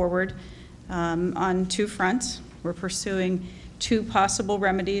move forward on two fronts. We're pursuing two possible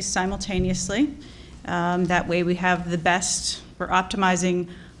remedies simultaneously. That way we have the best, we're optimizing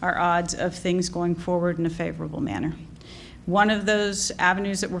our odds of things going forward in a favorable manner. One of those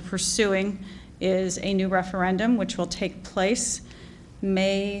avenues that we're pursuing is a new referendum, which will take place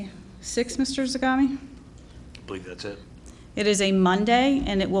May 6th, Mr. Zagami? I believe that's it. It is a Monday,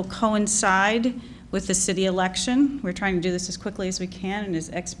 and it will coincide with the city election. We're trying to do this as quickly as we can and as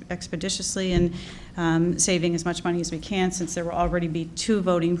expeditiously, and saving as much money as we can, since there will already be 2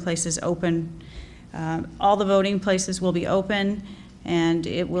 voting places open. All the voting places will be open, and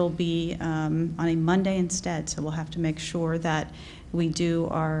it will be on a Monday instead, so we'll have to make sure that we do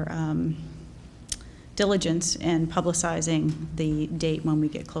our diligence in publicizing the date when we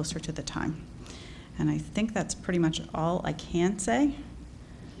get closer to the time. And I think that's pretty much all I can say.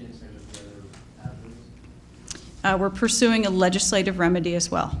 We're pursuing a legislative remedy as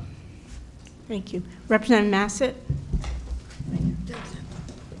well. Thank you. Representative Massett?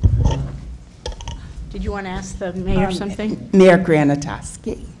 Did you want to ask the mayor something? Mayor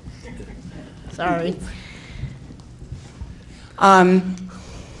Granatowski. Sorry.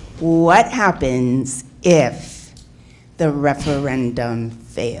 What happens if the referendum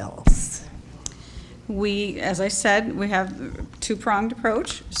fails? We, as I said, we have a two-pronged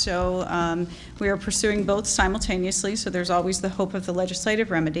approach. So we are pursuing both simultaneously, so there's always the hope of the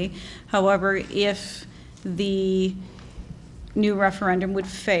legislative remedy. However, if the new referendum would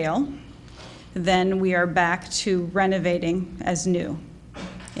fail, then we are back to renovating as new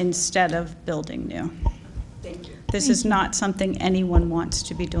instead of building new. Thank you. This is not something anyone wants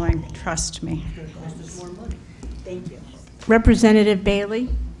to be doing, trust me. Thank you. Representative Bailey?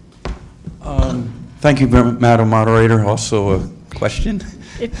 Thank you, Madam Moderator. Also a question.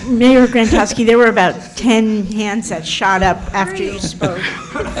 Mayor Grantowski, there were about 10 hands that shot up after you spoke,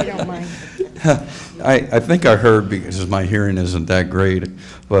 if you don't mind. I think I heard, because my hearing isn't that great,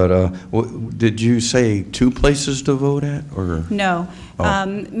 but did you say 2 places to vote at, or? No. Oh.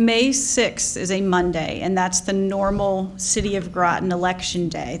 May 6th is a Monday, and that's the normal City of Groton election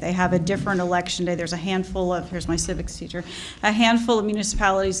day. They have a different election day. There's a handful of, here's my civics teacher, a handful of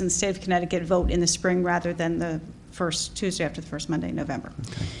municipalities in the state of Connecticut vote in the spring rather than the first Tuesday after the first Monday in November.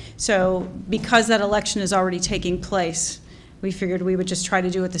 Okay. So because that election is already taking place, we figured we would just try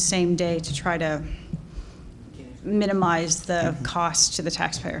to do it the same day to try to minimize the cost to the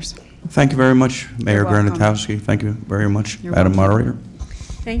taxpayers. Thank you very much, Mayor You're welcome. Granatowski. Thank you very much, You're Madam welcome. Moderator.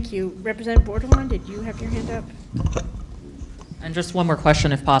 Thank you. Representative Bordelon, did you have your hand up? And just one more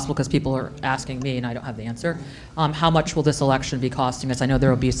question, if possible, because people are asking me and I don't have the answer. How much will this election be costing us? I know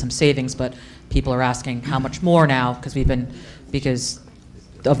there will be some savings, but people are asking how much more now, because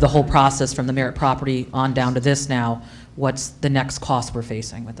of the whole process from the Merritt property on down to this now. What's the next cost we're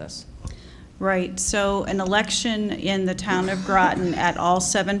facing with this? Right, so an election in the town of Groton at all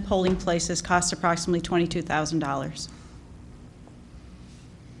 7 polling places costs approximately $22,000.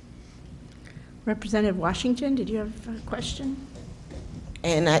 Representative Washington, did you have a question?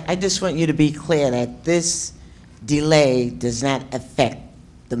 And I just want you to be clear that this delay does not affect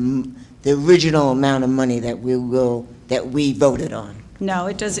the original amount of money that we voted on. No,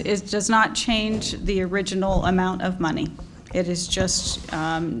 it does not change the original amount of money. It is just,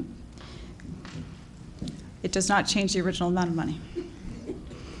 it does not change the original amount of money.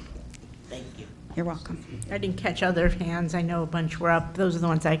 Thank you. You're welcome. I didn't catch other hands. I know a bunch were up. Those are the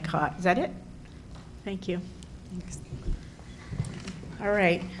ones I caught. Is that it? Thank you. Thanks. All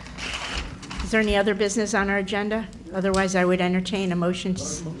right. Is there any other business on our agenda? Otherwise, I would entertain a motion to...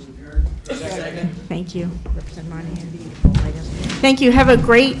 Thank you, Representative Monahan. Thank you. Have a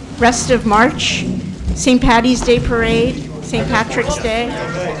great rest of March. St. Patty's Day Parade, St. Patrick's Day.